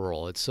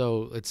ephemeral. It's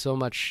so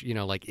much, you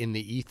know, like in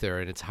the ether,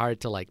 and it's hard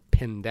to like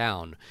pin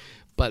down.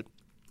 But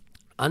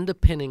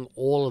underpinning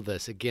all of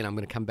this, again, I'm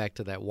going to come back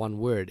to that one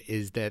word,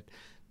 is that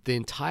the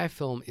entire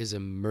film is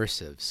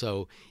immersive.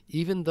 So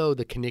even though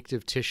the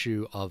connective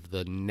tissue of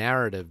the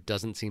narrative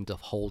doesn't seem to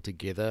hold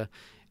together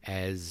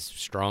as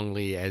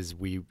strongly as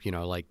we, you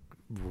know, like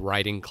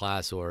writing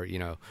class or,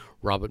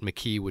 Robert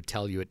McKee would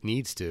tell you it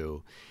needs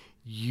to,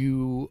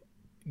 you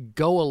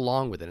go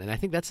along with it. And I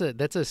think that's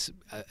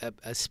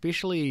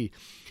especially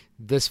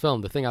this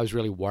film. The thing I was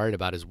really worried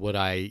about is would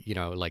I,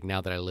 like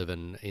now that I live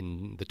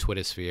in the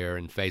Twitter sphere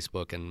and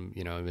Facebook and,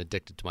 I'm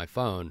addicted to my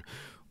phone,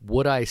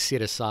 would I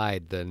set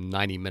aside the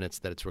 90 minutes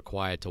that it's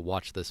required to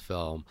watch this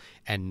film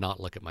and not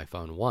look at my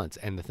phone once?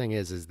 And the thing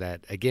is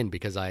that, again,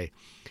 because I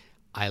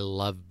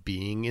love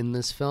being in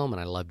this film and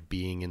I love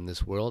being in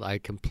this world, I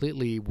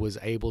completely was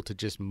able to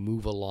just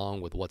move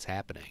along with what's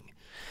happening.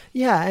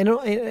 Yeah, I know.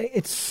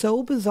 It's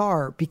so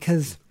bizarre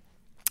because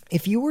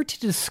if you were to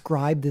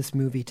describe this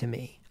movie to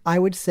me, I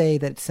would say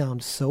that it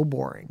sounds so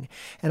boring.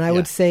 And I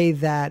would say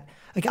that,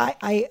 like,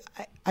 I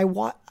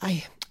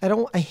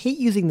hate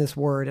using this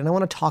word, and I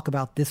want to talk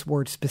about this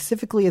word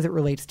specifically as it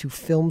relates to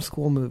film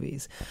school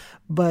movies.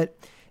 But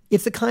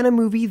it's the kind of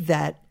movie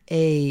that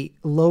a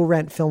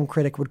low-rent film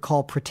critic would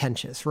call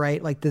pretentious,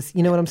 right? Like this,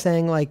 you know what I'm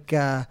saying? Like,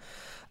 and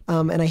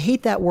I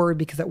hate that word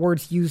because that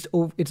word's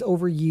it's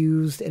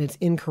overused and it's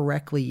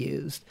incorrectly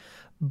used.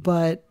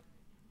 But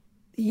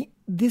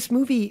this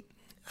movie,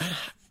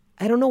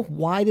 I don't know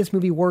why this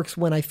movie works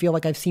when I feel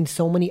like I've seen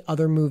so many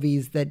other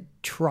movies that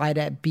try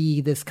to be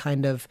this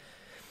kind of,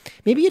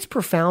 maybe it's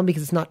profound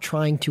because it's not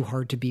trying too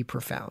hard to be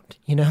profound.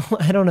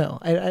 I don't know.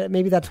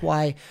 Maybe that's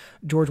why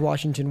George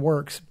Washington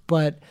works,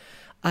 but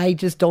I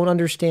just don't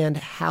understand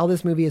how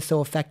this movie is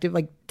so effective.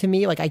 Like, to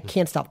me, like, I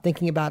can't stop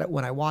thinking about it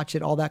when I watch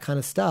it, all that kind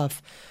of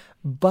stuff.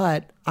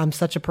 But I'm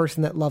such a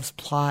person that loves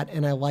plot,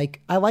 and I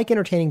like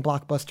entertaining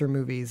blockbuster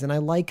movies, and I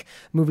like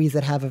movies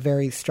that have a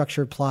very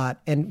structured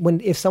plot.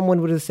 And if a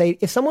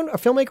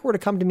filmmaker were to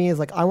come to me as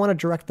like, I want to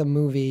direct the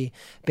movie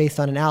based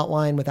on an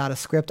outline without a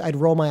script, I'd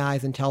roll my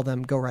eyes and tell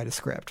them, go write a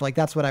script. Like,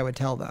 that's what I would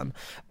tell them.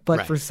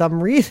 But for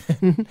some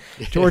reason,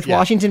 George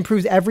Washington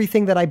proves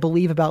everything that I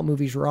believe about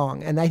movies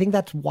wrong. And I think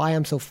that's why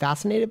I'm so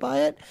fascinated by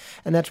it.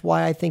 And that's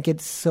why I think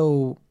it's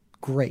so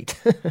great.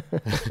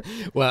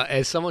 Well,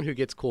 as someone who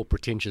gets called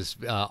pretentious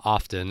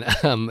often,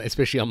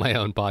 especially on my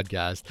own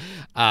podcast,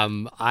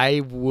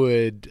 I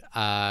would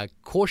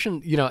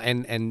caution,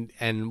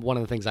 and one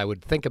of the things I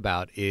would think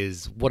about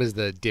is what is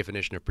the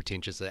definition of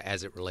pretentious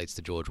as it relates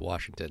to George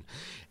Washington.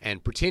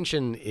 And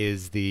pretension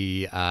is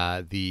the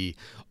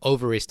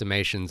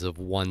overestimations of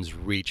one's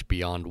reach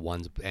beyond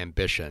one's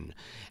ambition.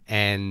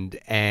 And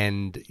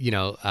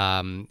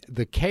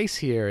the case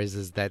here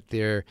is that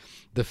the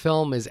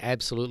film is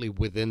absolutely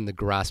within the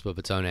grasp of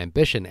its own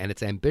ambition, and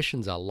its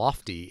ambitions are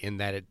lofty in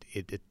that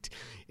it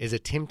is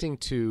attempting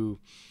to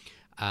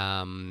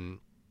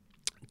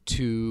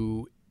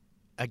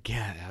again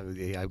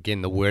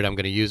the word I'm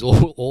going to use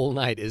all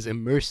night is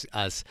immerse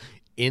us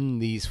in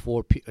these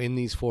four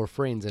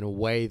friends in a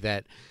way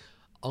that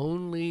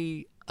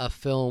only a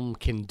film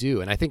can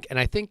do. And I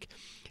think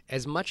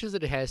as much as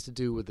it has to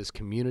do with this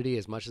community,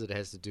 as much as it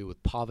has to do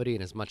with poverty,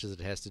 and as much as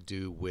it has to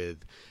do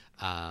with,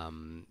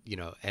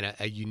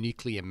 a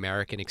uniquely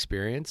American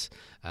experience,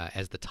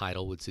 as the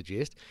title would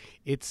suggest,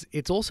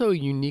 it's also a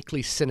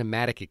uniquely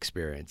cinematic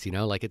experience.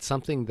 Like it's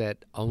something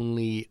that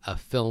only a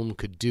film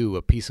could do.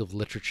 A piece of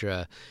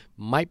literature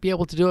might be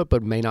able to do it,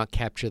 but may not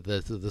capture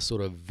the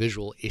sort of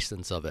visual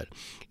essence of it.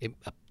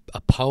 A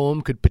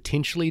poem could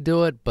potentially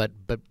do it, but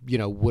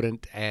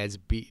wouldn't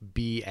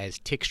be as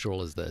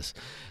textural as this.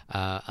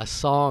 A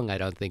song, I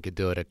don't think, could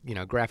do it. A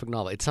graphic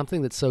novel. It's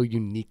something that's so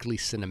uniquely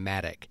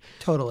cinematic.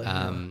 Totally.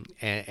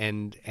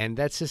 And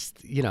that's just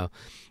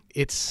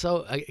it's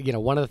so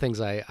one of the things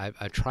I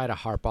try to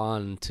harp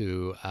on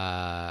to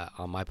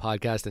on my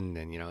podcast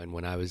and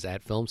when I was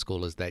at film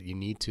school is that you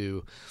need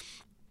to.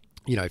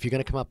 If you're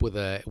going to come up with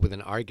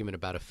an argument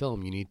about a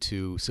film, you need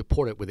to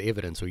support it with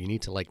evidence, or you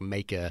need to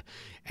make an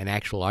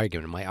actual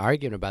argument. And my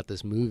argument about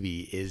this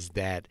movie is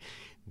that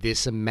there's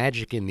some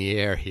magic in the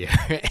air here,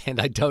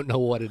 and I don't know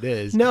what it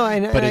is.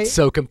 But it's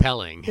so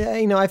compelling.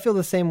 Yeah, I feel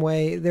the same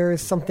way. There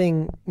is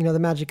something, the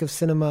magic of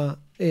cinema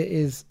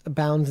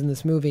abounds in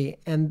this movie,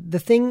 and the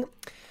thing.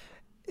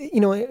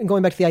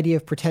 Going back to the idea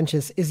of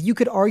pretentious, is you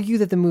could argue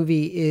that the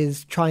movie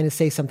is trying to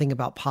say something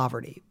about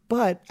poverty.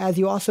 But as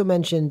you also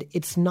mentioned,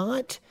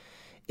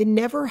 it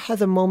never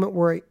has a moment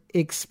where it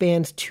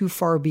expands too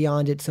far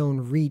beyond its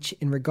own reach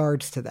in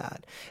regards to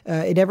that.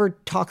 It never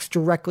talks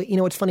directly.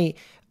 It's funny,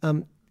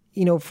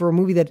 for a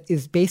movie that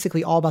is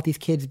basically all about these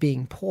kids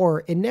being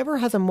poor, it never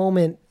has a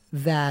moment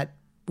that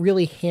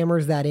really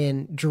hammers that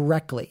in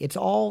directly. It's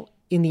all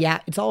in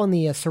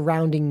the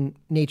surrounding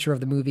nature of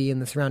the movie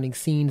and the surrounding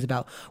scenes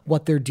about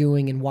what they're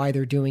doing and why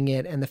they're doing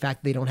it, and the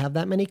fact that they don't have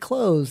that many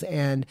clothes,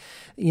 and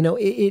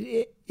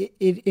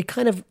it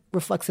kind of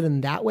reflects it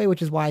in that way,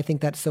 which is why I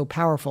think that's so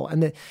powerful.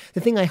 And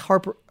the thing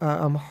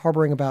I'm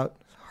harping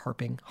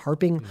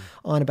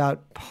on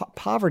about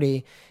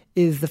poverty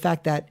is the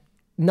fact that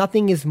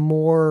nothing is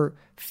more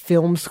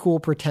film school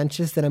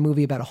pretentious than a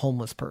movie about a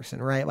homeless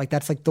person, right? Like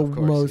that's like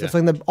it's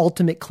like the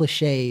ultimate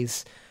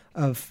cliches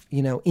of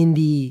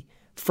indie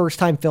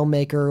first-time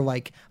filmmaker,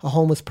 like a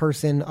homeless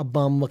person, a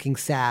bum looking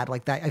sad,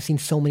 like that. I've seen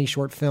so many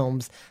short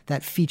films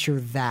that feature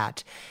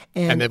that,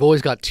 and they've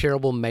always got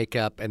terrible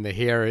makeup, and the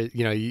hair.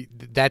 You know,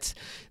 that's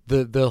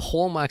the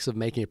hallmarks of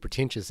making it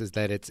pretentious is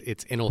that it's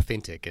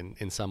inauthentic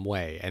in some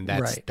way, and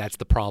that's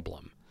the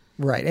problem.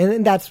 Right.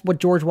 And that's what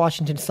George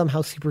Washington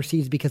somehow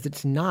supersedes because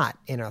it's not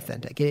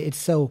inauthentic.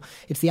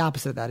 It's the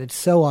opposite of that. It's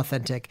so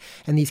authentic.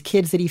 And these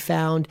kids that he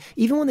found,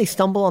 even when they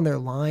stumble on their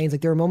lines,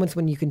 like there are moments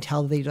when you can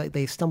tell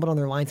they stumbled on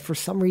their lines. For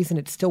some reason,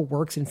 it still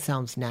works and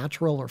sounds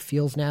natural or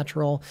feels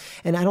natural.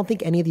 And I don't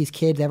think any of these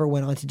kids ever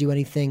went on to do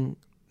anything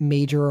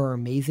major or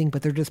amazing,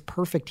 but they're just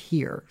perfect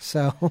here.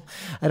 So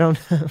I don't.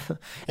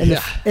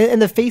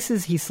 And the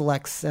faces he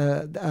selects,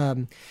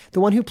 the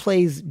one who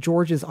plays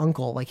George's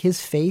uncle, like his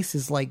face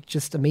is like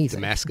just amazing.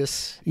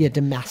 Damascus. Yeah,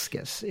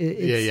 Damascus.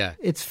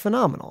 It's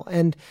phenomenal.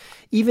 And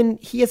even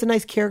he has a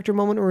nice character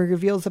moment where he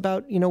reveals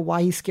about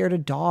why he's scared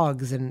of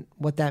dogs and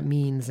what that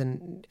means.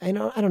 And I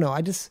don't know.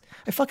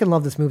 I fucking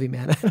love this movie,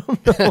 man. I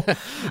don't know.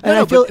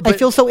 And I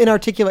feel so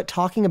inarticulate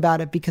talking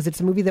about it because it's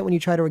a movie that when you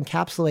try to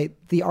encapsulate,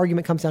 the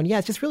argument comes down. Yeah,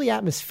 it's just really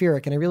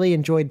atmospheric, and I really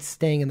enjoyed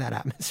staying in that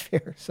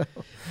atmosphere. So,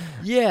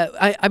 yeah,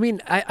 I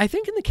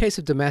think in the case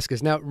of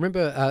Damascus, now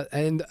remember,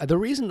 and the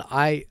reason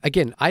I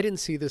didn't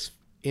see this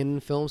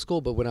in film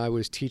school, but when I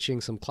was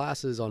teaching some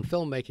classes on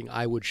filmmaking,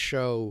 I would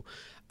show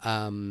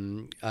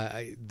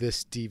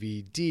this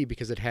DVD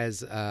because it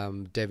has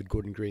David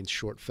Gordon Green's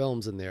short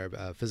films in there,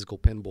 Physical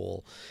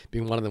Pinball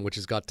being one of them, which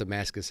has got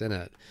Damascus in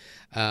it,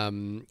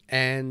 and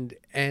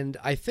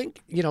I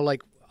think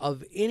like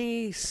of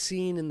any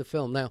scene in the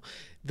film. Now,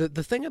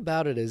 the thing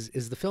about it is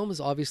the film is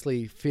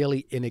obviously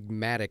fairly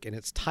enigmatic in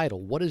its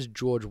title. What does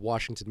George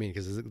Washington mean?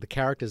 Because the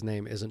character's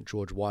name isn't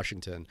George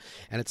Washington,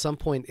 and at some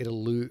point it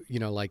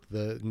like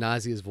the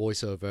Nazi's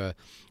voiceover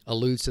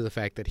alludes to the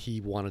fact that he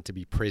wanted to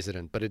be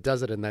president, but it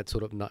does it in that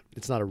sort of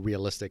it's not a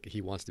realistic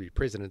he wants to be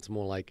president. It's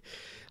more like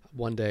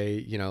one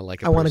day,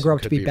 like I want to grow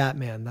up to be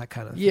Batman, that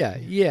kind of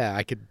thing. Yeah,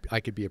 I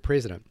could be a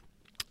president.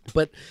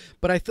 But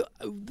I thought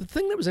the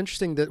thing that was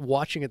interesting that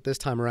watching it this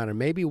time around, and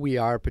maybe we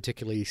are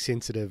particularly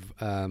sensitive.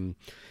 The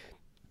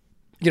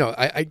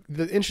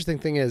interesting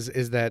thing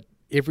is that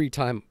every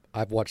time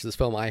I've watched this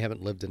film, I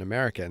haven't lived in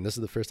America, and this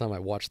is the first time I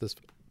watched this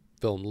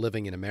film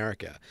living in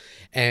America,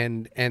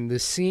 and the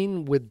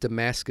scene with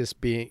Damascus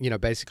being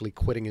basically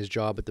quitting his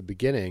job at the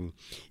beginning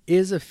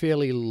is a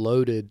fairly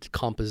loaded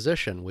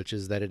composition, which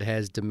is that it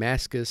has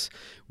Damascus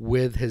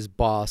with his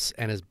boss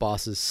and his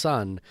boss's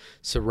son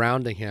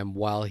surrounding him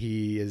while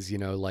he is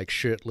like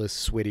shirtless,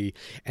 sweaty,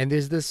 and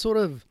there's this sort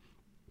of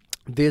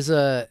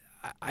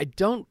I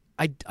don't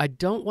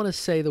want to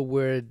say the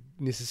word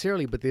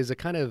necessarily, but there's a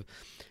kind of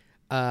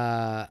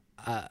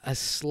a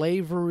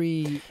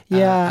slavery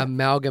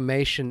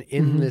amalgamation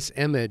in this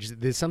image.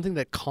 There's something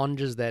that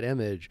conjures that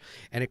image,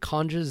 and it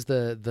conjures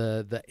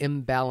the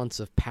imbalance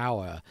of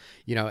power,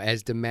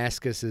 as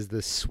Damascus is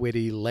the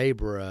sweaty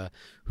laborer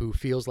who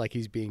feels like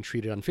he's being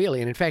treated unfairly.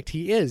 And in fact,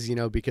 he is,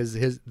 because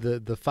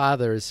the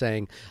father is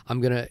saying, I'm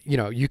going to,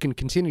 you can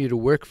continue to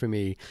work for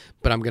me,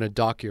 but I'm going to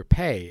dock your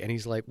pay. And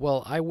he's like,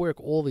 well, I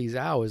work all these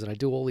hours and I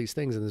do all these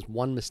things, and this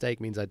one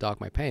mistake means I dock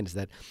my pay. And it's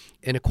that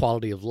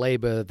inequality of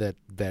labor that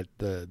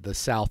the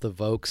South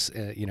evokes,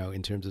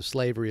 in terms of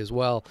slavery as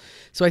well.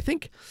 So I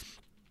think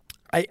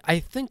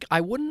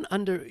I wouldn't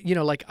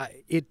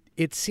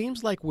it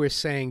seems like we're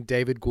saying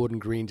David Gordon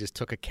Green just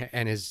took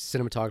and his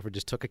cinematographer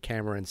just took a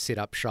camera and set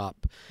up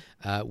shop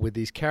with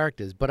these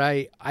characters. But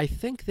I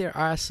think there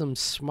are some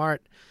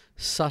smart,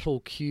 subtle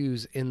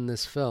cues in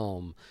this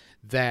film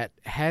that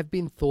have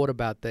been thought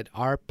about that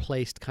are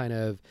placed kind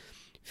of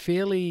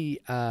fairly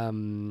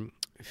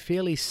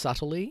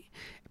subtly.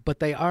 But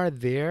they are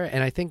there,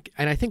 and I think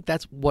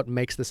that's what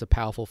makes this a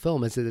powerful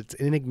film, is that it's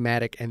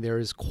enigmatic and there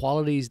is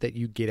qualities that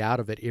you get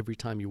out of it every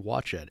time you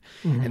watch it.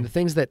 Mm-hmm. And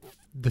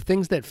the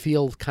things that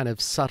feel kind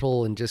of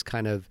subtle and just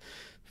kind of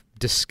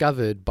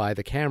discovered by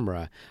the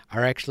camera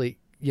are actually,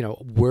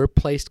 were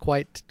placed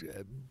quite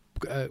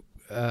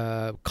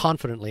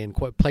confidently and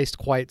placed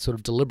quite sort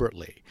of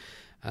deliberately.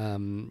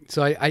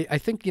 So I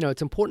think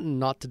it's important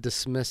not to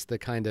dismiss the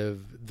kind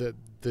of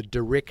the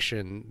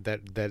direction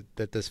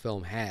that this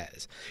film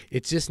has.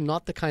 It's just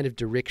not the kind of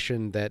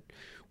direction that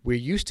we're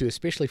used to,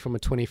 especially from a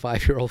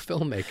 25-year-old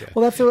filmaker.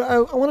 Well, I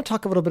want to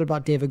talk a little bit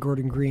about David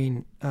Gordon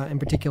Green in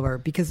particular,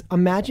 because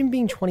imagine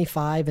being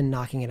 25 and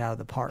knocking it out of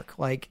the park.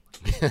 Like,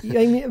 I'm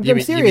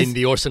serious. You mean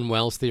the Orson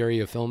Welles theory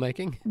of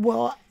filmmaking?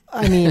 Well,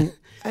 I mean,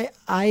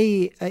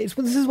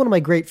 this is one of my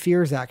great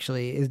fears,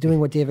 actually, is doing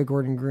what David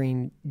Gordon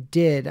Green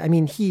did. I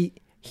mean, he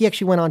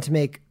actually went on to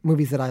make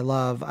movies that I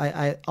love.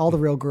 All the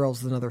Real Girls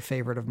is another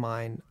favorite of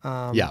mine.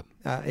 I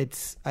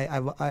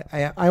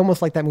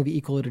almost like that movie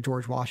equally to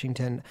George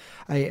Washington.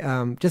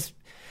 Just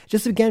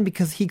again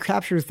because he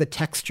captures the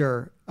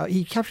texture.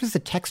 He captures the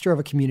texture of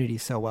a community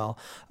so well.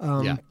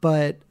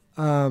 But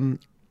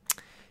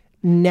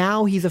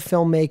now he's a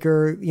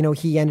filmmaker. You know,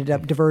 he ended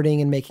up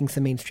diverting and making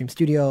some mainstream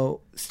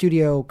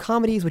studio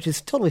comedies, which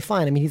is totally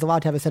fine. I mean, he's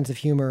allowed to have a sense of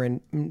humor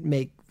and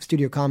make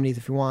studio comedies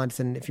if he wants,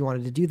 and if he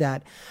wanted to do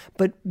that.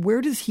 But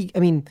where does he? I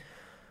mean,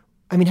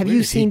 have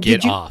you seen?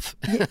 Get off.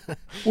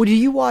 Well,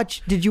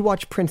 did you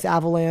watch Prince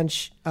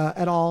Avalanche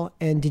at all?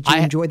 And did you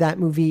enjoy that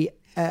movie?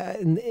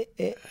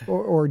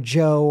 Or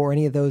Joe, or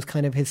any of those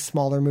kind of his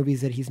smaller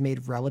movies that he's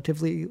made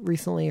relatively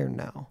recently, or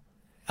no?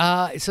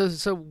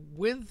 So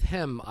with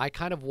him, I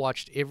kind of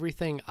watched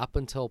everything up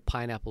until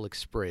Pineapple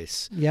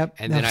Express. Yep,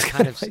 and then I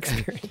kind of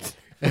experience.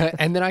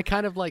 and then I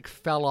kind of like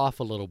fell off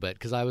a little bit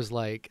because I was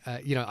like,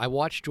 I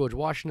watched George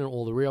Washington,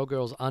 All the Real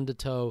Girls,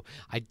 Undertow.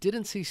 I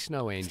didn't see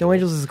Snow Angels. Snow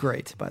Angels is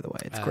great, by the way.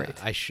 It's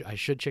great. I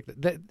should check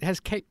that. That has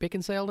Kate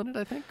Beckinsale in it,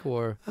 I think,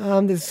 or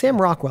there's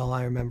Sam Rockwell.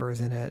 I remember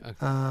is in it.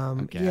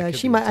 Okay, yeah,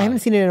 she might. I haven't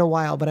seen it in a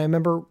while, but I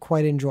remember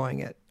quite enjoying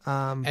it.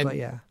 But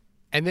yeah.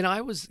 And then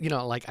I was,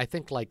 I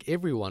think like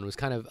everyone was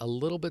kind of a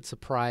little bit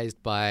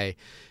surprised by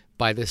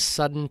this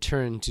sudden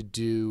turn to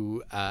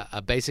do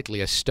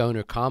basically a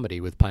stoner comedy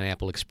with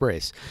Pineapple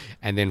Express,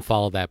 and then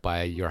follow that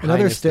by Your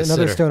Highness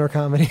another stoner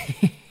comedy.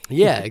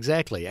 Yeah,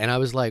 exactly. And I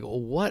was like,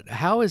 what?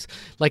 How is,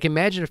 like,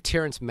 imagine if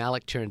Terrence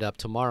Malick turned up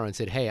tomorrow and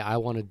said, hey, I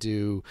want to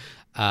do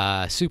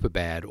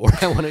Superbad, or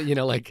I want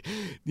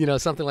to,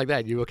 something like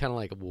that. You were kind of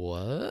like,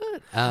 what?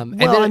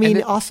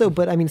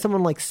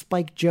 Someone like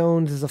Spike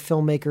Jonze is a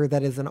filmmaker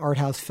that is an art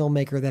house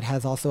filmmaker that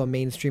has also a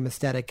mainstream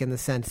aesthetic in the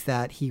sense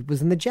that he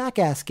was in the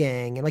Jackass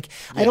gang. And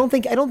I don't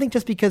think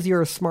just because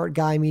you're a smart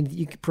guy means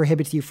it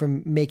prohibits you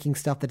from making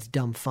stuff that's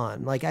dumb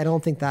fun. Like, I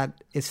don't think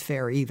that is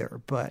fair either,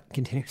 but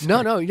continue.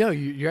 No,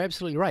 you're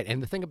absolutely right.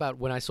 And the thing about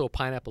when I saw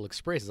Pineapple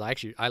Express is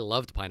I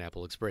loved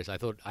Pineapple Express. I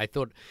thought,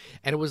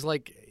 and it was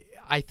like,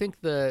 I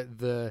think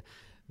the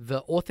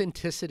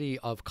authenticity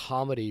of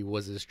comedy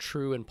was as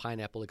true in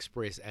Pineapple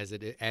Express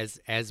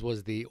as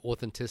was the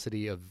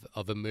authenticity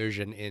of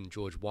immersion in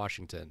George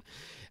Washington.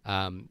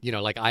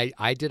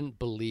 I didn't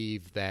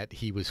believe that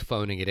he was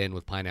phoning it in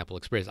with Pineapple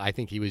Express. I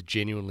think he was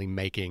genuinely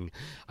making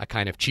a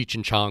kind of Cheech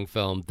and Chong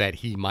film that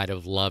he might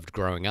have loved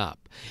growing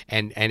up,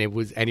 and he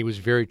was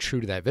very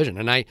true to that vision.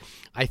 And I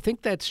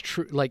think that's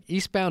true. Like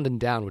Eastbound and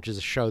Down, which is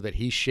a show that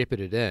he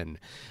shepherded in,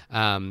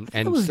 and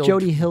it was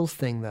Jody Hill's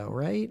thing, though,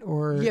 right?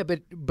 Or yeah,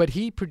 but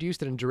he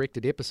produced it and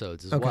directed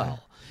episodes as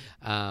well.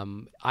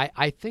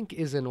 I think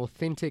is an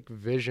authentic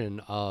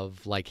vision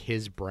of like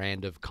his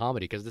brand of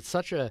comedy, because it's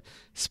such a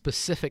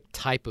specific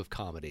type of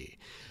comedy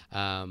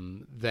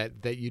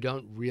that you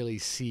don't really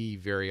see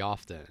very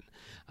often.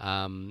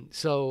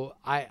 So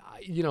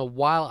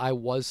while I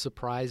was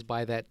surprised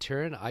by that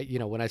turn,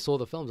 when I saw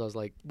the films, I was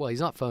like, well, he's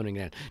not phoning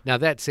it in. Now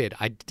that said,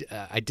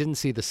 I didn't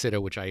see The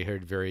Sitter, which I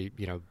heard very,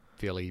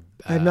 fairly.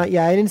 I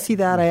didn't see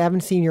that. I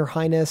haven't seen Your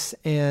Highness,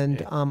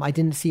 and I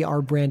didn't see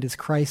Our Brand is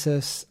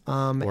Crisis.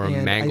 Or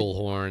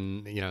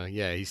Manglehorn.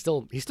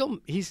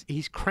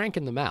 He's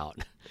cranking them out.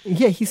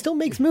 Yeah, he still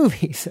makes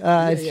movies.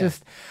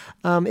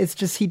 It's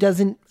just he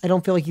doesn't. I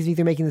don't feel like he's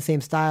either making the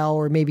same style,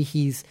 or maybe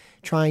he's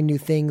trying new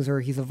things, or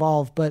he's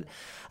evolved. But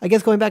I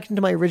guess going back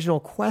into my original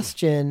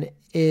question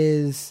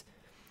is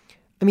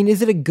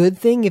it a good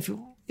thing if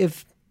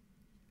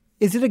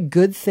is it a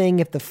good thing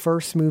if the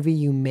first movie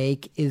you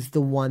make is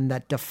the one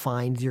that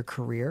defines your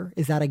career?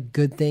 Is that a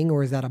good thing,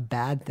 or is that a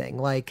bad thing?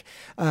 Like,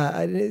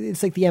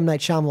 it's like the M.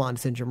 Night Shyamalan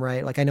syndrome,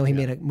 right? Like, I know he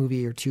made a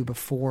movie or two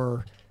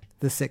before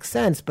The Sixth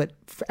Sense, but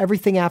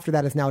everything after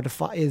that is now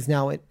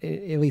at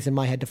least in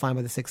my head, defined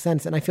by The Sixth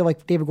Sense. And I feel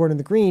like David Gordon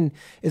Green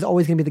is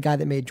always going to be the guy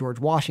that made George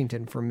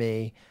Washington for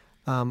me.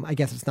 I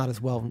guess it's not as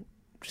much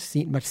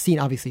seen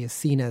obviously as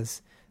seen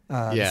as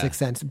The Sixth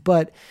Sense,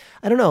 but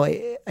I don't know.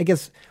 I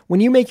guess when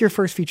you make your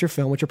first feature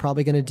film, which you're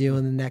probably going to do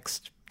in the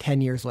next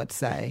 10 years, let's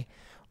say,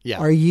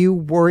 are you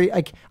worried?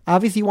 Like,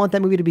 obviously you want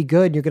that movie to be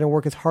good. You're going to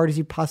work as hard as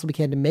you possibly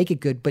can to make it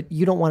good, but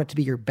you don't want it to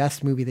be your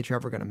best movie that you're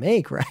ever going to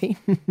make, right?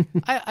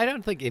 I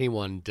don't think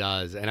anyone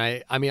does. And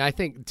I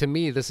think to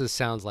me, this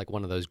sounds like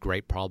one of those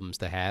great problems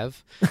to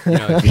have.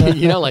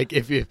 Like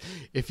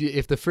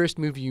if the first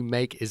movie you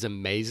make is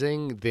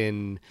amazing,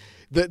 then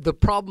the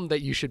problem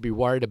that you should be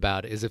worried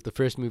about is if the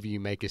first movie you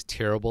make is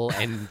terrible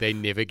and they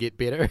never get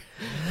better.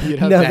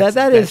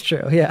 That is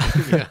true. Yeah.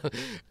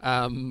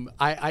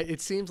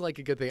 It seems like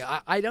a good thing.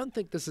 I don't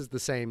think this is the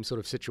same sort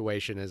of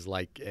situation as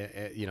like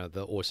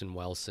the Orson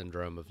Welles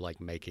syndrome of like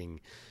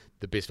making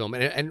the best film.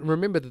 And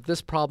remember that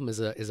this problem is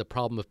a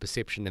problem of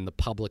perception in the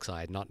public's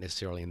eye, not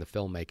necessarily in the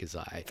filmmaker's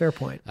eye. Fair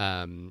point.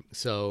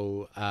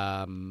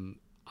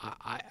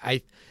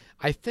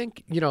 I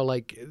think,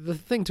 the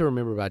thing to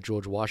remember about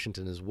George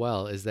Washington as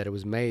well is that it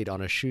was made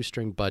on a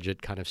shoestring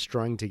budget, kind of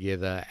strung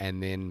together,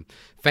 and then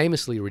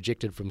famously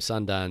rejected from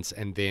Sundance,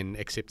 and then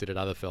accepted at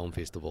other film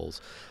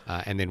festivals,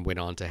 and then went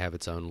on to have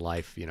its own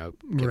life, given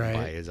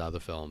by his other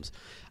films.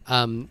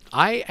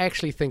 I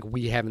actually think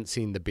we haven't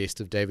seen the best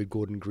of David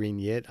Gordon Green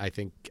yet. I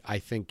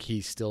think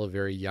he's still a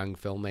very young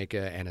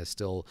filmmaker and is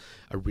still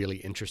a really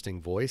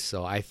interesting voice.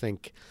 So I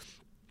think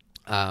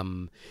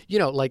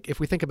Like if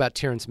we think about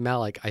Terrence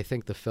Malick, I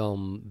think the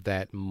film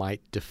that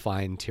might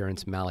define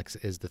Terrence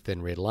Malick is The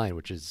Thin Red Line,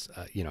 which is,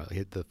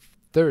 the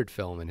third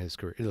film in his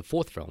career, the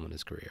fourth film in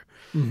his career.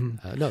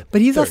 But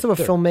he's also a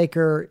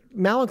filmmaker.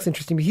 Malick's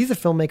interesting, but he's a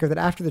filmmaker that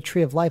after The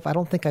Tree of Life, I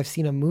don't think I've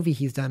seen a movie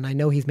he's done. I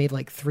know he's made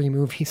like 3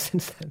 movies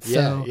since then.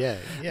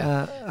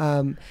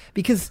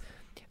 Because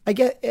I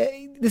get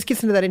this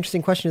gets into that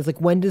interesting question: is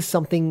like, when does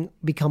something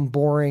become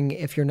boring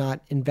if you're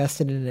not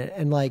invested in it?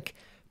 And like,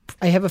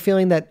 I have a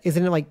feeling that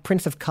isn't it like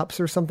Prince of Cups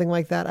or something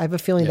like that? I have a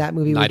feeling that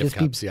movie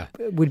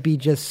would be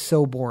just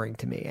so boring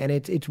to me, and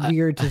it's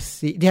weird to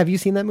see. Have you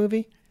seen that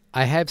movie?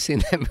 I have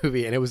seen that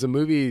movie, and it was a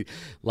movie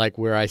like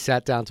where I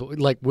sat down to,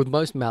 like with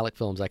most Malick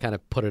films, I kind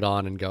of put it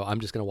on and go, I'm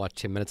just going to watch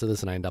 10 minutes of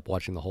this, and I end up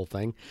watching the whole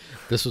thing.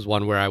 This was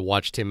one where I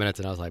watched 10 minutes,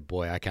 and I was like,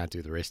 boy, I can't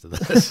do the rest of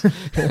this.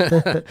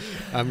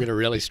 I'm going to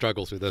really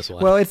struggle through this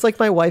one. Well, it's like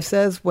my wife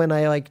says when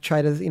I like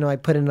try to, I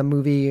put in a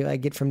movie I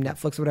get from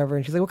Netflix or whatever,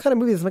 and she's like, what kind of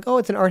movie is this? I'm like, oh,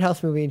 it's an art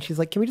house movie. And she's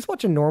like, can we just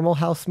watch a normal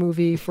house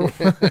movie?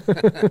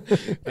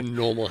 A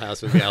normal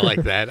house movie. I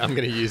like that. I'm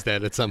going to use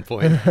that at some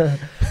point.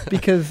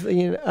 Because,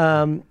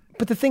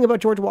 but the thing about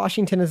George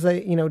Washington is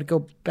that, to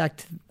go back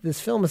to this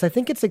film, is I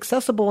think it's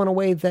accessible in a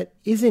way that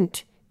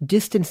isn't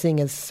distancing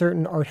as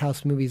certain art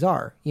house movies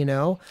are,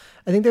 I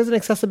think there's an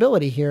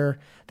accessibility here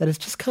that is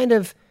just kind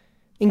of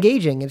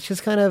engaging. It's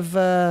just kind of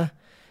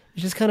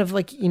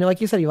like,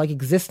 like you said, you like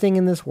existing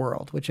in this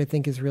world, which I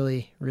think is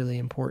really, really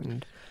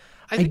important.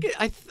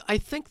 I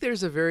think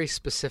there's a very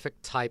specific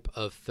type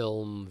of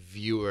film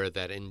viewer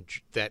that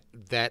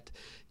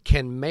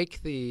can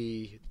make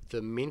the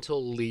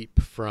mental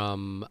leap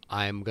from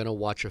I'm going to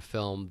watch a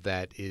film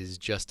that is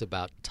just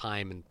about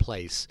time and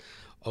place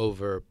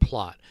over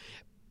plot.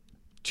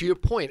 To your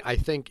point, I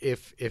think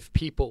if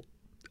people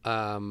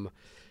kind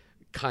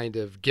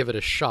of give it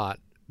a shot,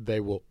 they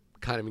will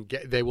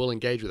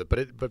engage with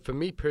it. But for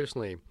me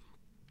personally,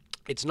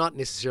 it's not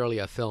necessarily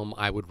a film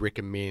I would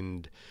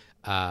recommend.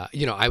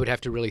 I would have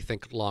to really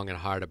think long and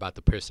hard about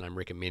the person I'm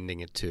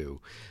recommending it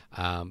to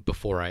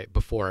before I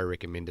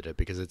recommended it,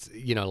 because it's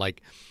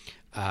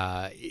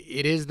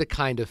it is the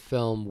kind of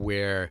film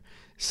where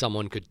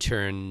someone could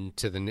turn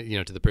to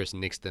the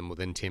person next to them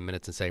within 10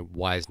 minutes and say,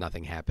 why is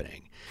nothing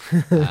happening?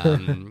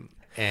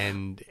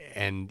 And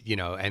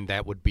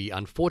that would be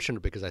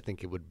unfortunate, because I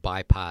think it would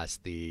bypass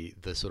the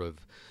sort of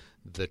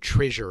the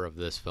treasure of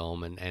this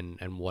film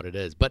and what it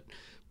is. But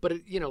to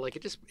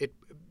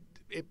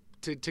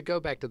go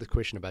back to the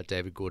question about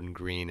David Gordon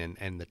Green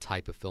and the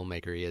type of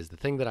filmmaker he is, the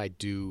thing that I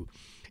do,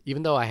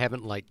 even though I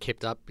haven't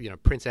kept up,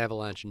 Prince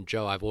Avalanche and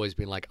Joe, I've always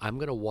been like, I'm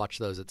going to watch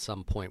those at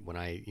some point when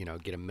I,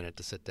 get a minute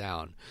to sit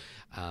down.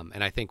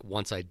 And I think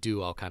once I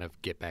do, I'll kind of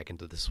get back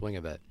into the swing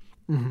of it.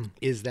 Mm-hmm.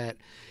 Is that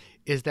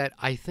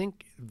I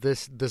think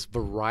this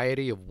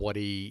variety of what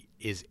he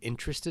is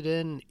interested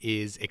in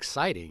is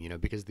exciting,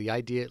 because the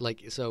idea,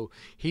 so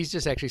he's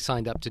just actually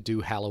signed up to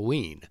do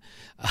Halloween,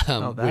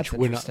 that's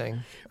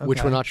interesting.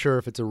 Which we're not sure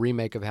if it's a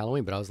remake of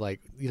Halloween, but I was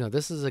like,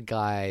 this is a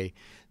guy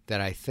that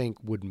I think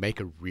would make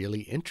a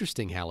really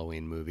interesting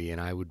Halloween movie,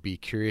 and I would be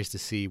curious to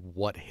see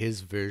what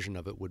his version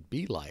of it would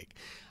be like.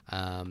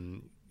 I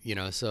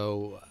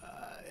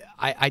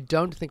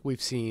don't think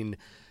we've seen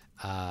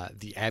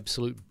the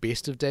absolute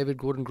best of David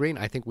Gordon Green.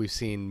 I think we've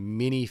seen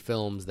many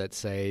films that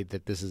say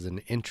that this is an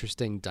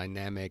interesting,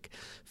 dynamic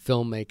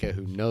filmmaker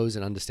who knows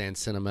and understands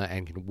cinema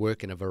and can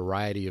work in a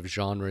variety of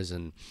genres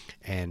and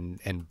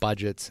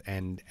budgets.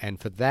 And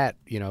for that,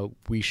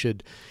 we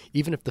should,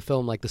 even if the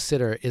film like The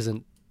Sitter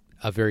isn't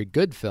a very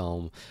good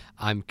film,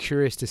 I'm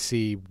curious to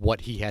see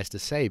what he has to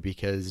say,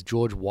 because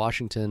George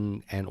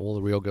Washington and All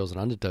the Real Girls in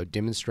Undertow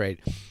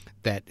demonstrate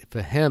that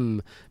for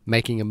him,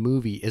 making a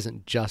movie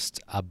isn't just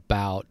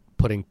about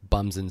putting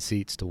bums in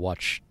seats to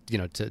watch,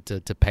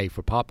 to pay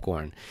for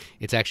popcorn.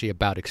 It's actually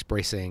about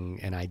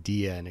expressing an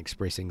idea and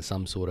expressing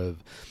some sort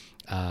of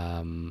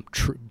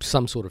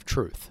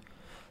truth.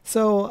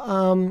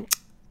 So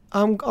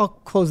I'll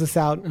close this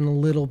out in a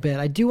little bit.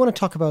 I do want to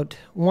talk about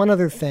one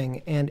other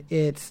thing, and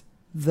it's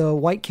the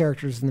white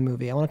characters in the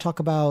movie. I want to talk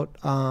about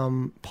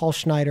Paul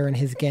Schneider and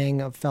his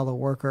gang of fellow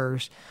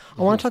workers.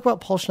 I want to talk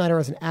about Paul Schneider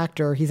as an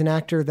actor. He's an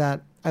actor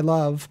that I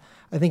love.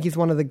 I think he's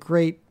one of the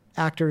great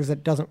actors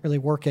that doesn't really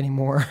work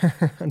anymore,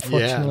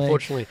 unfortunately. Yeah,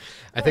 unfortunately.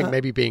 I think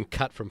maybe being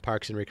cut from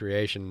Parks and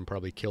Recreation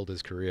probably killed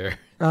his career.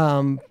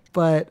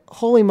 But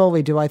holy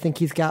moly, do I think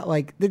he's got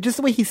just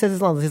the way he says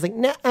his lines. He's like,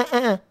 nah,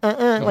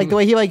 like the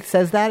way he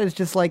says that is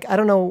just I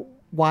don't know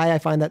why I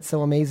find that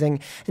so amazing.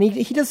 And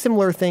he does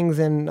similar things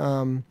in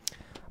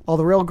All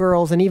the Real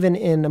Girls, and even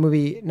in a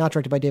movie not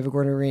directed by David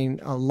Gordon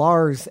Green,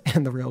 Lars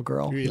and the Real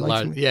Girl.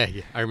 Yeah,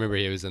 I remember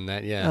he was in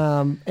that,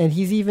 yeah. And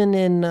he's even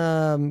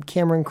in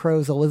Cameron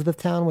Crowe's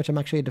Elizabethtown, which I'm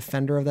actually a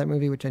defender of that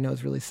movie, which I know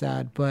is really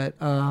sad. But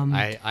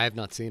I have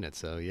not seen it,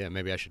 so yeah,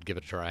 maybe I should give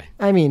it a try.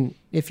 I mean,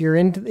 if you're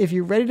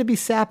ready to be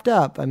sapped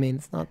up, I mean,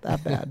 it's not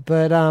that bad.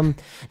 But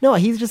no,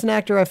 he's just an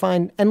actor I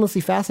find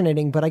endlessly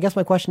fascinating. But I guess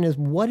my question is,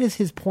 what is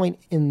his point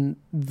in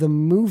the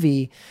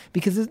movie?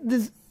 Because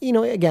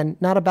again,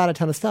 not about a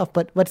ton of stuff,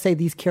 but let's say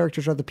these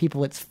characters are the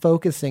people it's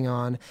focusing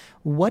on.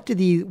 What do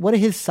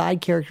his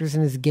side characters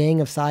and his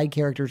gang of side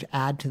characters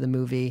add to the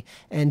movie?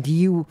 And do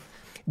you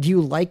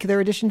like their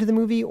addition to the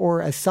movie,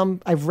 or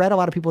I've read a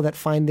lot of people that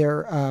find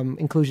their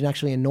inclusion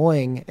actually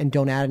annoying and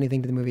don't add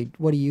anything to the movie.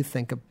 What do you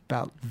think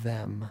about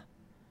them?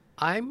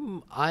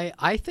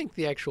 I think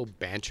the actual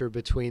banter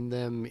between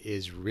them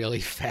is really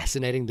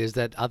fascinating. There's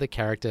that other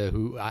character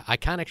who I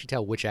can't actually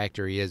tell which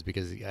actor he is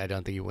because I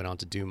don't think he went on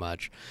to do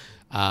much.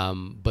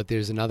 But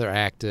there's another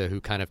actor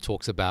who kind of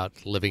talks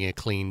about living a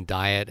clean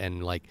diet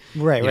and like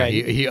right.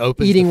 He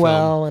opens eating the film,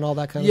 well and all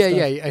that kind of stuff.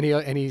 Yeah,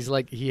 and he's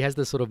like he has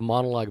this sort of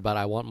monologue about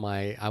I want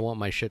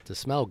my shit to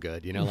smell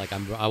good, like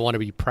I want to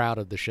be proud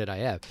of the shit I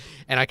have,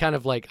 and I kind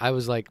of I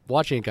was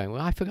watching it going,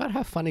 well, I forgot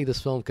how funny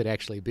this film could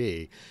actually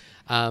be.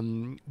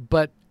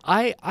 But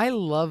I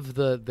love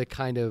the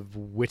kind of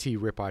witty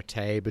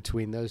repartee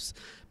between those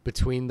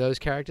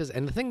characters.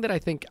 And the thing that I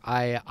think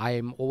I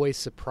am always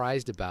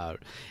surprised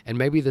about, and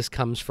maybe this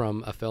comes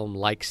from a film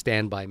like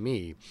Stand By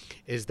Me,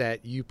 is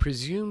that you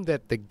presume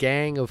that the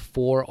gang of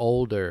 4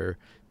 older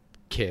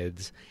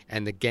kids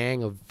and the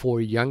gang of 4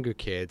 younger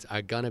kids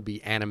are gonna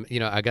be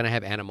are gonna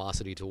have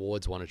animosity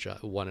towards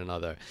one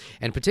another,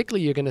 and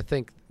particularly you're gonna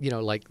think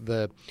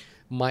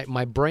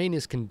My brain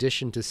is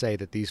conditioned to say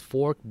that these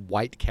 4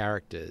 white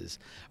characters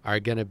are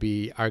going to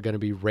be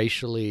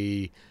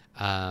racially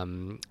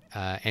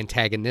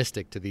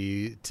antagonistic to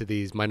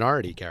these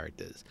minority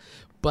characters,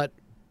 but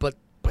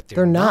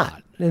they're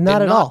not. They're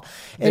not at all.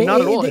 They're not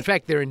at all. In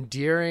fact, they're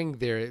endearing.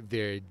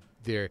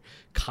 They're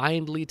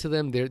kindly to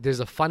them. There's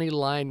a funny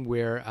line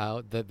where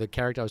the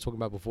character I was talking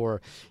about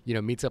before,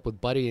 meets up with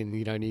Buddy,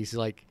 and he's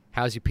like,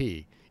 "How's your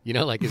pee?"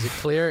 Is it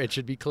clear? It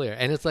should be clear.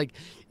 And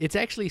it's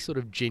actually sort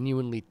of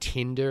genuinely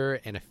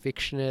tender and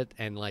affectionate,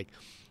 and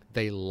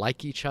they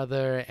like each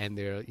other, and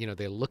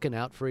they're looking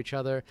out for each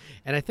other.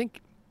 And I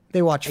think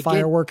they watch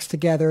fireworks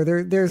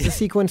together. There's a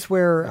sequence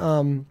where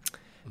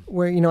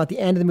at the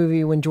end of the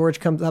movie when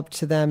George comes up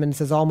to them and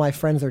says, "All my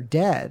friends are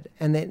dead,"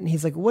 and then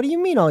he's like, "What do you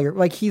mean all your?"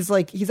 He's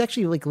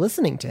actually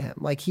listening to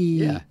him.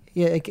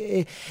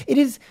 It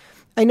is.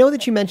 I know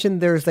that you mentioned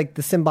there's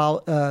the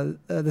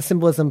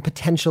symbolism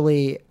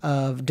potentially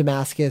of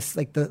Damascus,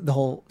 the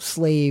whole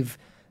slave,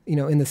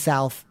 in the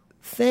South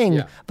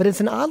thing, but it's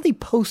an oddly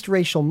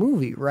post-racial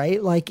movie, right?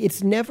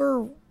 It's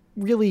never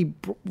really,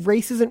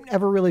 race isn't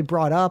ever really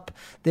brought up.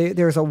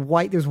 There's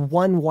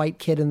one white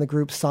kid in the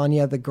group,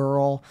 Sonia, the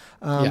girl,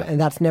 and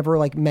that's never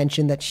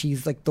mentioned that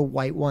she's the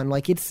white one.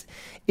 It's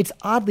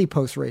oddly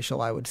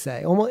post-racial, I would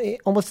say,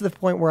 almost to the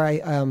point where I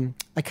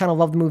kind of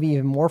love the movie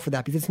even more for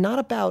that, because it's not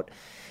about.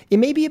 It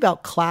may be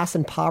about class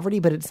and poverty,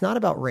 but it's not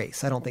about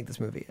race. I don't think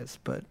this movie is,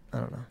 but I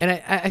don't know. And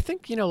I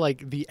think,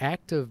 the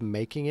act of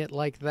making it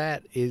like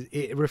that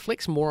it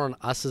reflects more on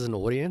us as an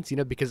audience,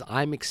 because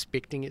I'm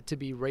expecting it to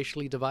be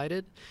racially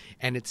divided,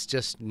 and it's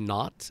just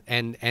not.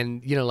 And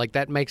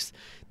that makes,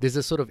 there's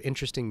this sort of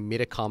interesting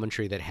meta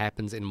commentary that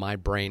happens in my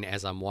brain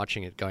as I'm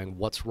watching it going,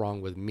 what's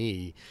wrong with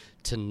me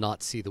to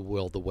not see the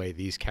world the way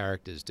these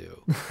characters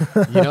do?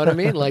 You know what I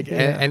mean?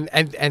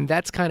 And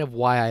that's kind of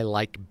why I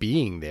like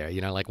being there,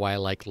 why I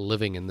like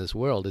living in this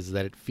world, is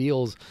that it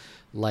feels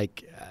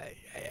like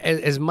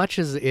as much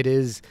as it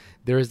is,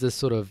 there is this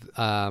sort of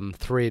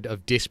thread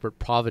of desperate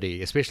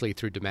poverty, especially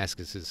through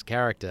Damascus's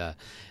character.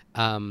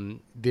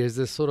 There's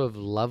this sort of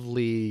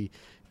lovely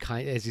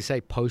kind, as you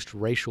say,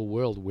 post-racial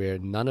world where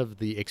none of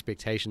the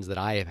expectations that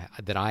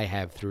I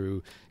have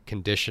through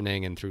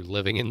conditioning and through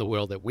living in the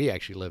world that we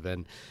actually live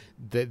in,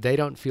 they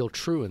don't feel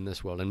true in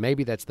this world. And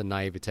maybe that's the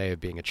naivete of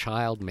being a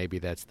child. Maybe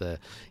that's the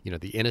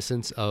the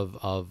innocence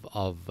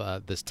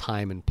of this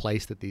time and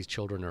place that these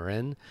children are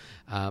in.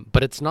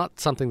 But it's not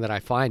something that I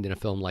find in a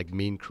film like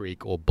Mean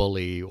Creek or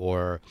Bully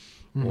or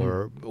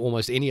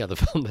almost any other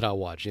film that I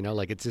watch.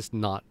 It's just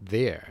not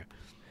there.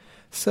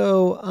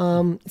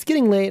 So it's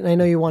getting late, and I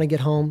know you want to get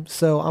home.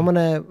 So I'm going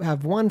to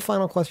have one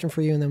final question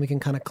for you, and then we can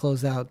kind of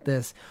close out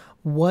this.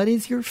 What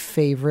is your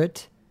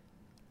favorite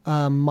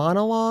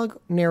monologue,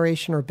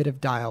 narration, or bit of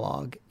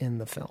dialogue in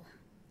the film?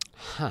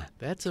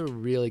 That's a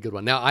really good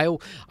one. Now,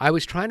 I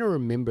was trying to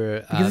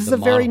remember because this is a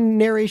very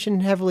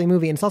narration-heavily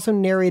movie, and it's also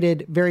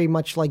narrated very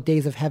much like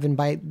Days of Heaven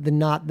by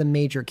not the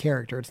major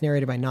character. It's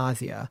narrated by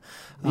Nausea.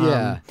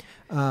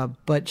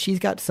 But she's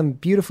got some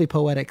beautifully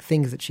poetic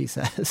things that she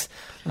says.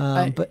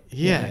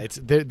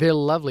 They're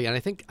lovely, and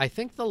I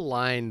think the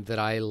line that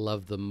I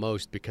love the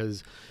most,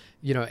 because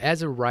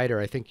as a writer,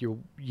 I think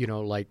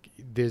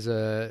there's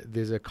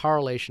a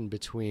correlation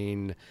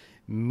between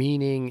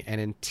meaning and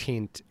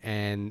intent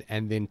and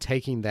then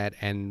taking that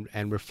and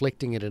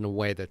reflecting it in a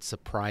way that's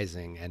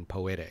surprising and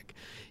poetic.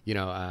 You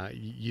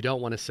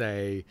don't want to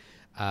say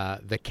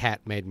the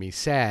cat made me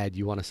sad.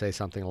 You want to say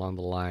something along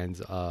the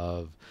lines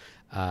of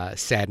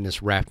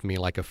sadness wrapped me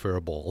like a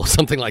fur ball or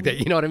something like that.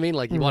 You know what I mean?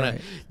 You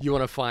want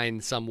to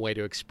find some way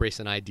to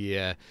express an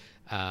idea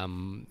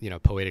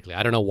poetically.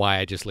 I don't know why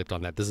I just slipped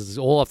on that. This is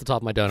all off the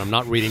top of my dome. I'm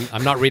not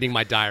reading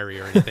my diary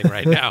or anything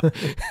right now.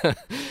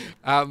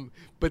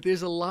 But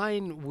there's a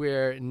line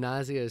where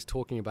Nazia is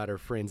talking about her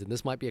friends, and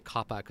this might be a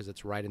cop out because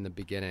it's right in the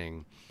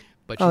beginning.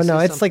 But she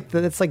says it's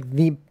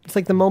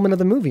like the moment of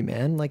the movie,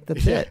 man. Like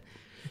that's it.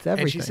 It's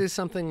everything. And she says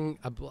something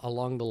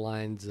along the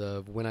lines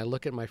of, when I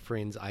look at my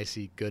friends, I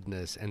see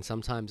goodness. And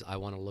sometimes I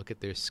want to look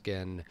at their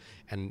skin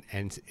and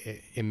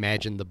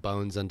imagine the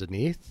bones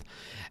underneath.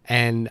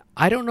 And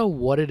I don't know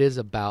what it is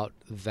about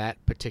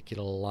that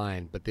particular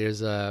line, but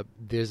there's a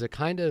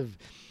kind of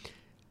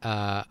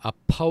a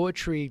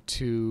poetry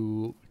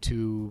to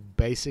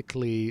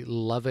basically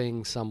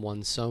loving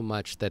someone so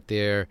much that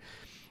they're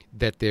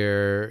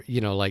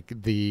like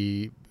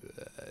the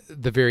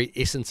very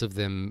essence of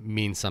them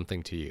means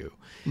something to you,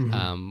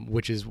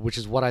 which is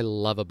what I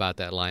love about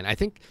that line. I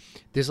think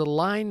there's a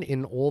line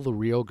in All the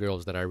Real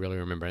Girls that I really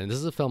remember, and this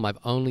is a film I've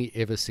only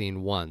ever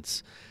seen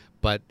once,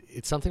 but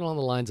it's something along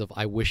the lines of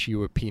 "I wish you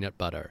were peanut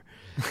butter,"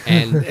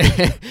 and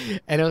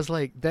and I was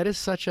like, that is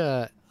such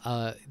a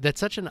that's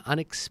such an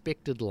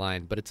unexpected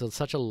line, but it's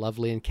such a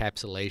lovely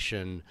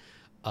encapsulation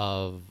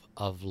of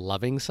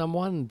loving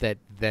someone that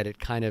it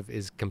kind of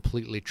is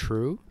completely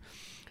true.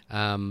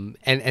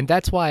 And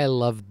that's why I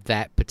love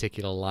that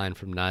particular line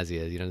from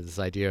Nazia. You know, this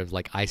idea of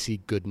like, I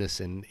see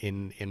goodness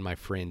in my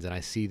friends, and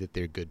I see that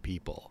they're good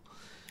people.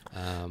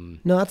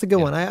 No, that's a good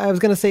one. I was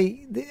going to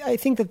say, I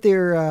think that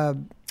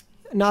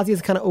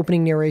Nazia's kind of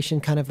opening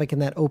narration, kind of like in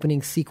that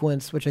opening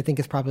sequence, which I think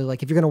is probably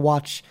like, if you're going to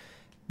watch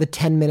the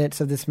 10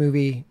 minutes of this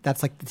movie,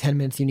 that's like the 10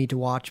 minutes you need to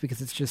watch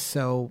because it's just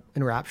so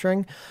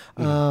enrapturing.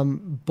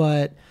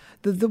 But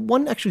the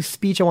one actually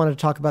speech I wanted to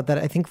talk about that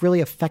I think really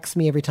affects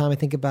me every time I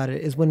think about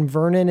it is when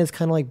Vernon is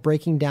kind of like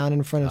breaking down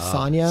in front of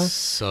Sonia.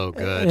 So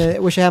good. I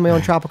wish I had my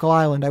own tropical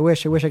island. I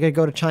wish I could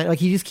go to China. Like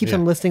he just keeps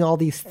on listing all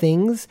these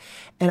things.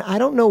 And I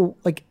don't know,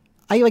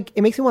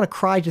 it makes me want to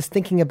cry just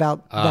thinking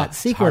about that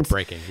sequence. It's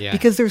heartbreaking, yeah.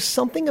 Because there's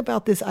something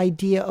about this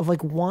idea of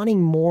like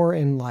wanting more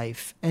in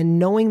life and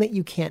knowing that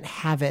you can't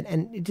have it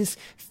and just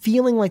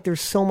feeling like there's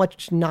so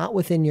much not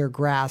within your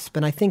grasp.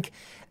 And I think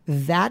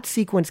that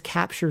sequence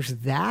captures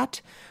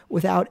that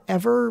without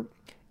ever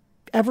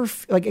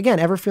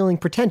feeling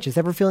pretentious,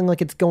 ever feeling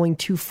like it's going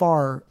too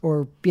far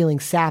or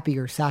feeling sappy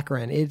or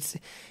saccharine. It's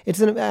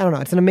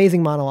an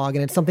amazing monologue,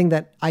 and it's something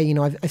that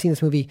I've seen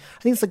this movie.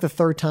 I think it's like the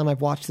third time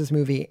I've watched this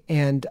movie,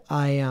 and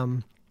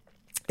I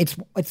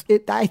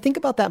think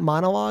about that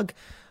monologue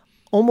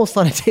almost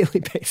on a daily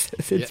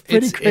basis. It's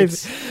pretty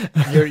crazy.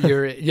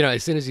 You're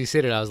as soon as you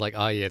said it, I was like,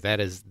 oh yeah, that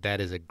is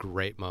a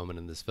great moment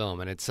in this film,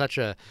 and it's such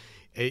a,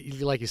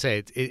 like you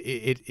say,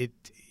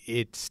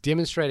 it's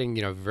demonstrating,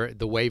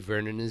 the way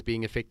Vernon is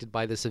being affected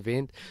by this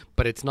event,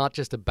 but it's not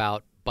just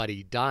about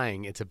Buddy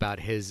dying. It's about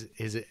his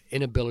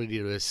inability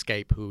to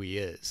escape who he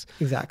is.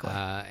 Exactly.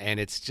 And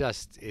it's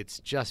just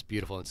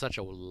beautiful, and such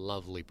a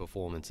lovely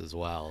performance as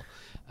well.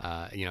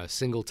 A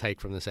single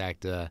take from this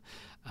actor.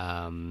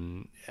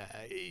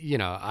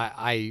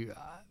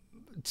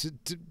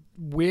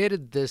 Where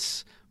did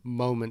this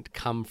moment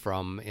come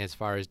from as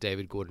far as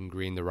David Gordon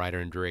Green, the writer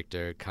and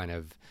director, kind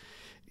of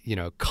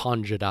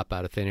conjured up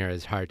out of thin air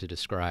is hard to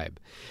describe.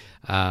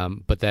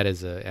 But that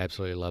is an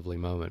absolutely lovely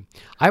moment.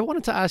 I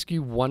wanted to ask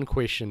you one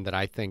question that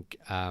I think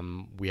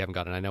we haven't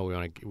gotten. I know we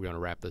want to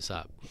wrap this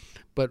up.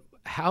 But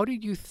how do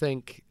you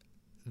think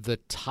the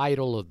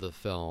title of the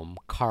film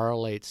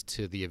correlates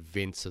to the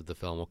events of the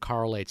film, or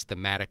correlates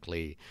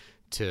thematically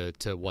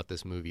to what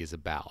this movie is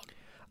about?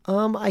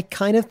 I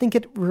kind of think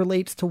it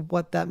relates to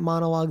what that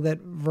monologue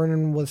that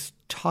Vernon was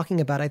talking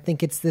about. I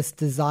think it's this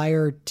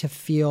desire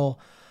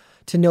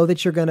to know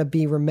that you're going to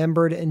be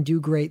remembered and do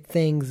great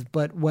things,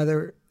 but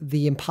whether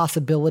the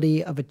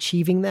impossibility of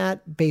achieving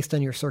that based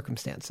on your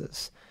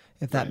circumstances,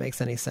 if that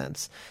makes any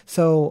sense.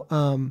 So,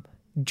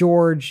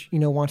 George,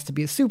 wants to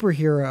be a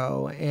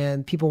superhero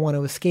and people want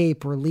to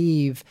escape or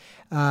leave,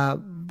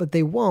 but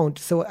they won't.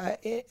 So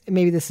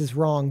maybe this is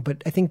wrong,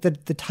 but I think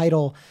that the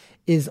title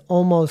is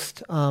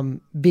almost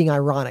being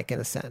ironic in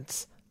a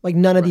sense. Like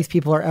none of these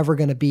people are ever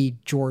going to be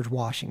George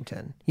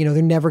Washington.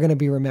 They're never going to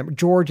be remembered.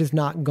 George is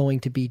not going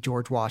to be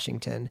George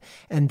Washington.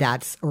 And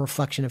that's a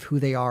reflection of who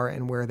they are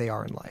and where they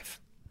are in life.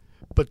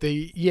 But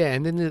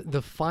and then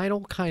the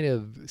final kind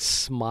of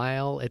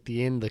smile at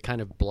the end, the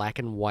kind of black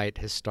and white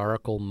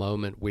historical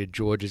moment where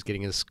George is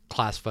getting his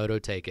class photo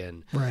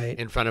taken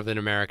in front of an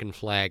American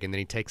flag, and then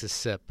he takes a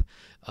sip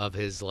of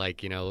his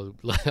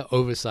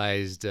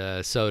oversized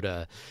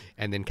soda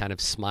and then kind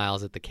of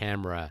smiles at the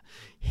camera,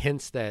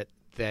 hints that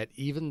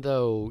even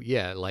though,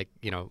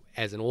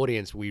 as an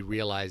audience, we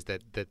realize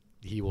that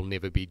he will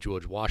never be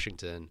George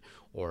Washington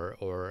or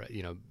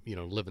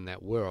live in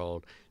that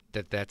world,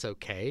 that's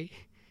okay.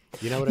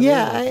 You know what I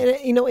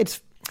mean? Yeah,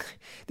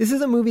 this is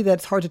a movie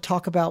that's hard to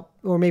talk about,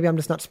 or maybe I'm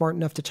just not smart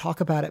enough to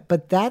talk about it.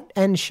 But that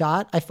end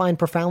shot I find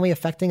profoundly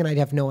affecting, and I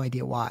have no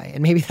idea why.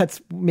 And maybe that's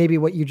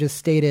what you just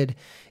stated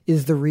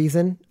is the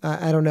reason.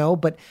 I don't know,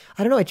 but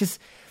I don't know.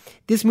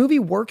 This movie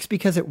works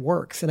because it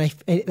works, and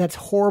that's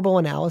horrible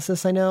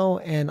analysis, I know,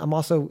 and I'm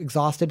also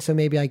exhausted, so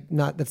maybe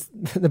that's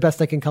the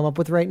best I can come up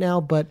with right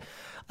now. But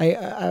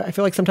I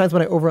feel like sometimes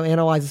when I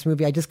overanalyze this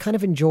movie, I just kind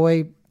of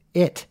enjoy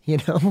it,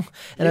 and Yeah,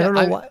 I don't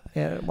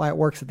know why it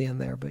works at the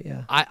end there, but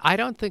yeah. I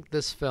don't think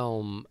this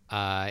film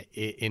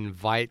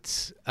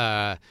invites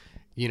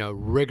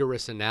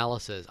rigorous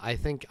analysis. I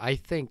think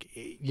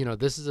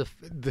this is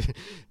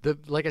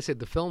like I said,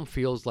 the film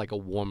feels like a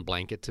warm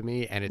blanket to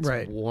me, and it's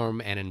Right.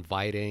 warm and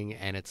inviting,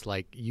 and it's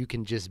like you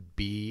can just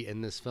be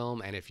in this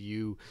film, and if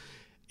you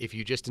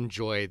just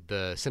enjoy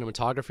the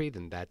cinematography,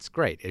 then that's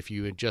great. If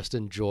you just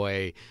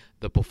enjoy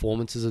the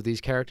performances of these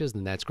characters,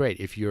 then that's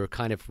great. If you're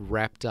kind of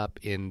wrapped up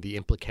in the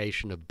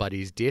implication of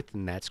Buddy's death,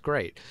 then that's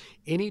great.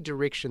 Any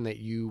direction that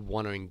you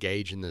want to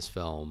engage in this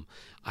film,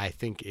 I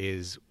think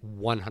is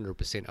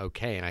 100%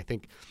 okay. And I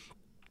think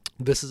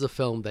this is a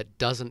film that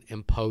doesn't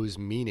impose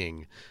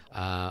meaning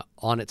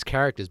on its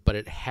characters, but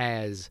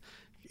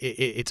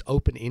it's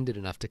open-ended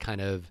enough to kind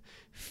of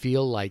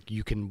feel like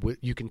you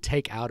can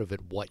take out of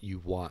it what you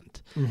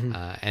want,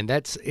 and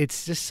it's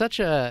just such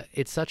a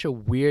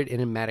weird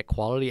enigmatic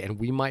quality, and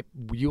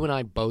you and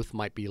I both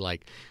might be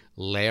like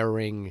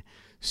layering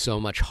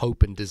so much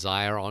hope and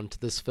desire onto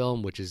this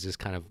film, which is just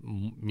kind of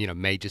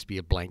may just be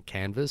a blank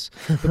canvas,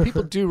 but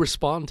people do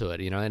respond to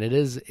it, and it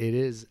is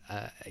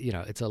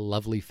it's a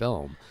lovely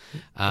film.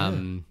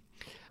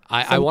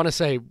 I want to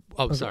say,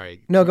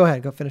 sorry. No, go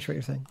ahead. Go finish what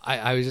you're saying.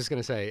 I was just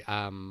going to say,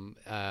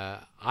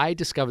 I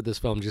discovered this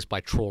film just by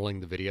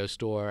trawling the video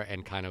store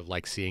and kind of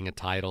like seeing a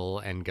title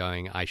and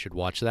going, I should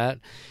watch that,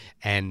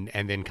 and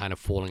then kind of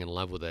falling in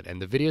love with it.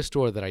 And the video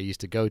store that I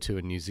used to go to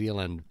in New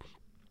Zealand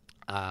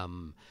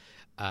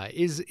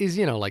is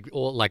like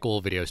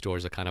all video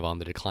stores are kind of on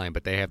the decline,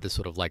 but they have this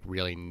sort of like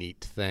really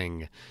neat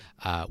thing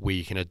where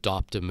you can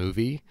adopt a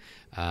movie,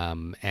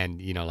 and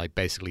like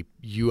basically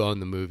you own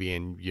the movie,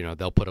 and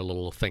they'll put a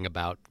little thing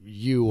about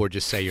you, or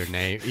just say your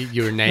name.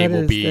 Your name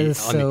will be that is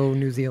so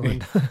New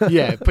Zealand.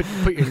 Yeah, put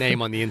your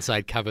name on the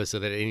inside cover so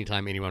that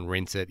anytime anyone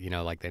rents it,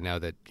 like they know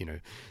that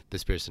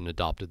this person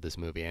adopted this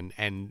movie.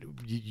 And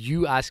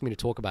you asked me to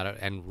talk about it,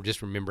 and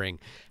just remembering,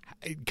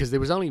 because there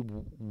was only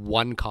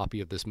one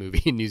copy of this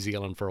movie in New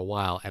Zealand for a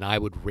while, and I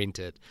would rent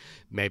it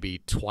maybe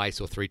twice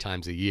or three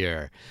times a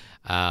year.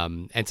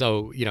 And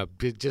so,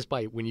 just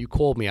by when you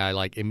called me, I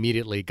like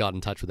immediately got in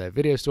touch with that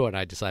video store, and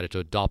I decided to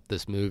adopt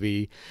this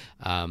movie.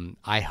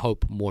 I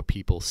hope more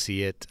people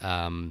see it,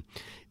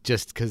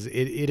 just because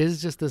it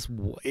is just this.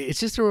 It's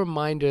just a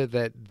reminder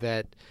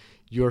that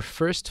your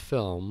first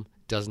film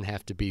doesn't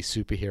have to be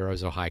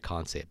superheroes or high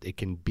concept. It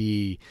can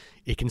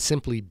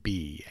simply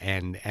be.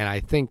 And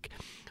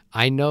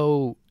I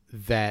know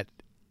that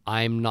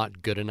I'm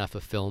not good enough a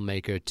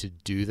filmmaker to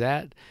do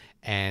that,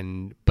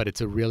 but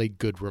it's a really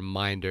good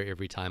reminder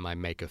every time I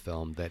make a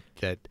film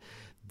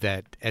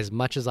that as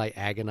much as I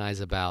agonize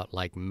about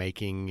like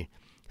making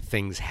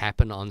things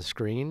happen on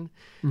screen,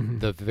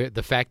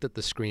 the fact that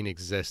the screen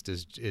exists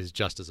is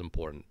just as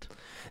important.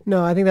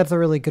 No, I think that's a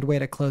really good way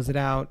to close it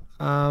out.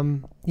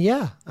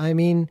 Yeah, I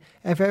mean,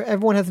 if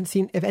anyone hasn't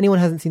seen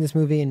this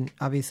movie, and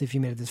obviously if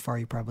you made it this far,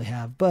 you probably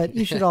have, but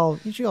you should all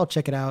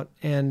check it out.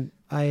 And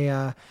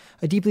I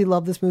deeply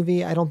love this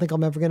movie. I don't think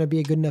I'm ever going to be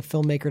a good enough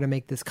filmmaker to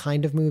make this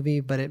kind of movie,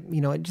 but it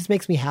just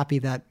makes me happy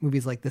that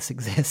movies like this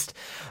exist.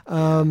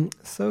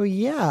 So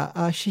yeah,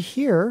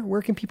 Shahir,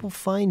 where can people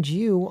find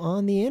you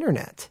on the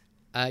internet?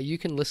 You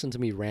can listen to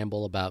me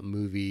ramble about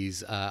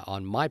movies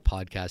on my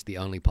podcast, The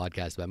Only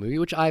Podcast About Movie,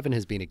 which Ivan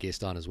has been a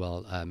guest on as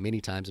well many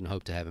times, and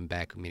hope to have him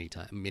back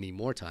many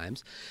more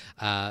times.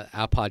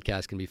 Our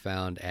podcast can be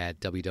found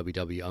at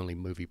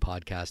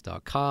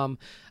www.onlymoviepodcast.com.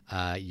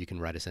 You can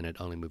write us in at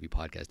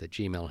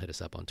onlymoviepodcast@gmail. Hit us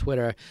up on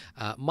Twitter.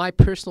 My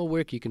personal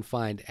work you can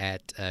find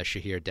at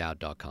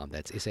shahirdaud.com.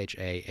 That's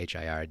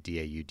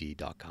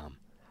shahirdaud.com.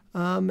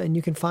 And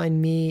you can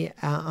find me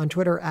on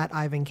Twitter at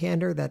Ivan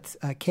Kander. That's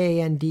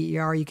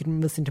Knder. You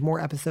can listen to more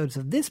episodes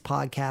of this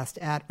podcast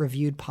at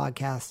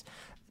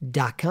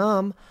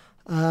reviewedpodcast.com.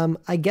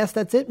 I guess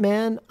that's it,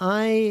 man.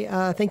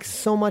 Thanks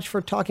so much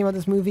for talking about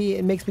this movie.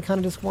 It makes me kind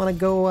of just want to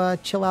go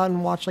chill out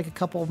and watch like a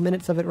couple of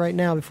minutes of it right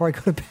now before I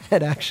go to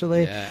bed,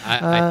 actually. Yeah,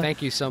 I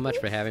thank you so much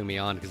for having me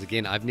on, because,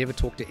 again, I've never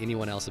talked to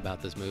anyone else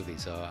about this movie,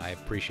 so I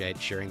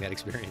appreciate sharing that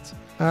experience.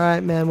 All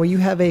right, man. Well, you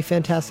have a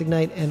fantastic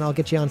night, and I'll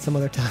get you on some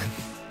other time.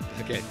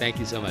 Okay, thank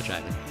you so much,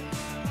 Ivan.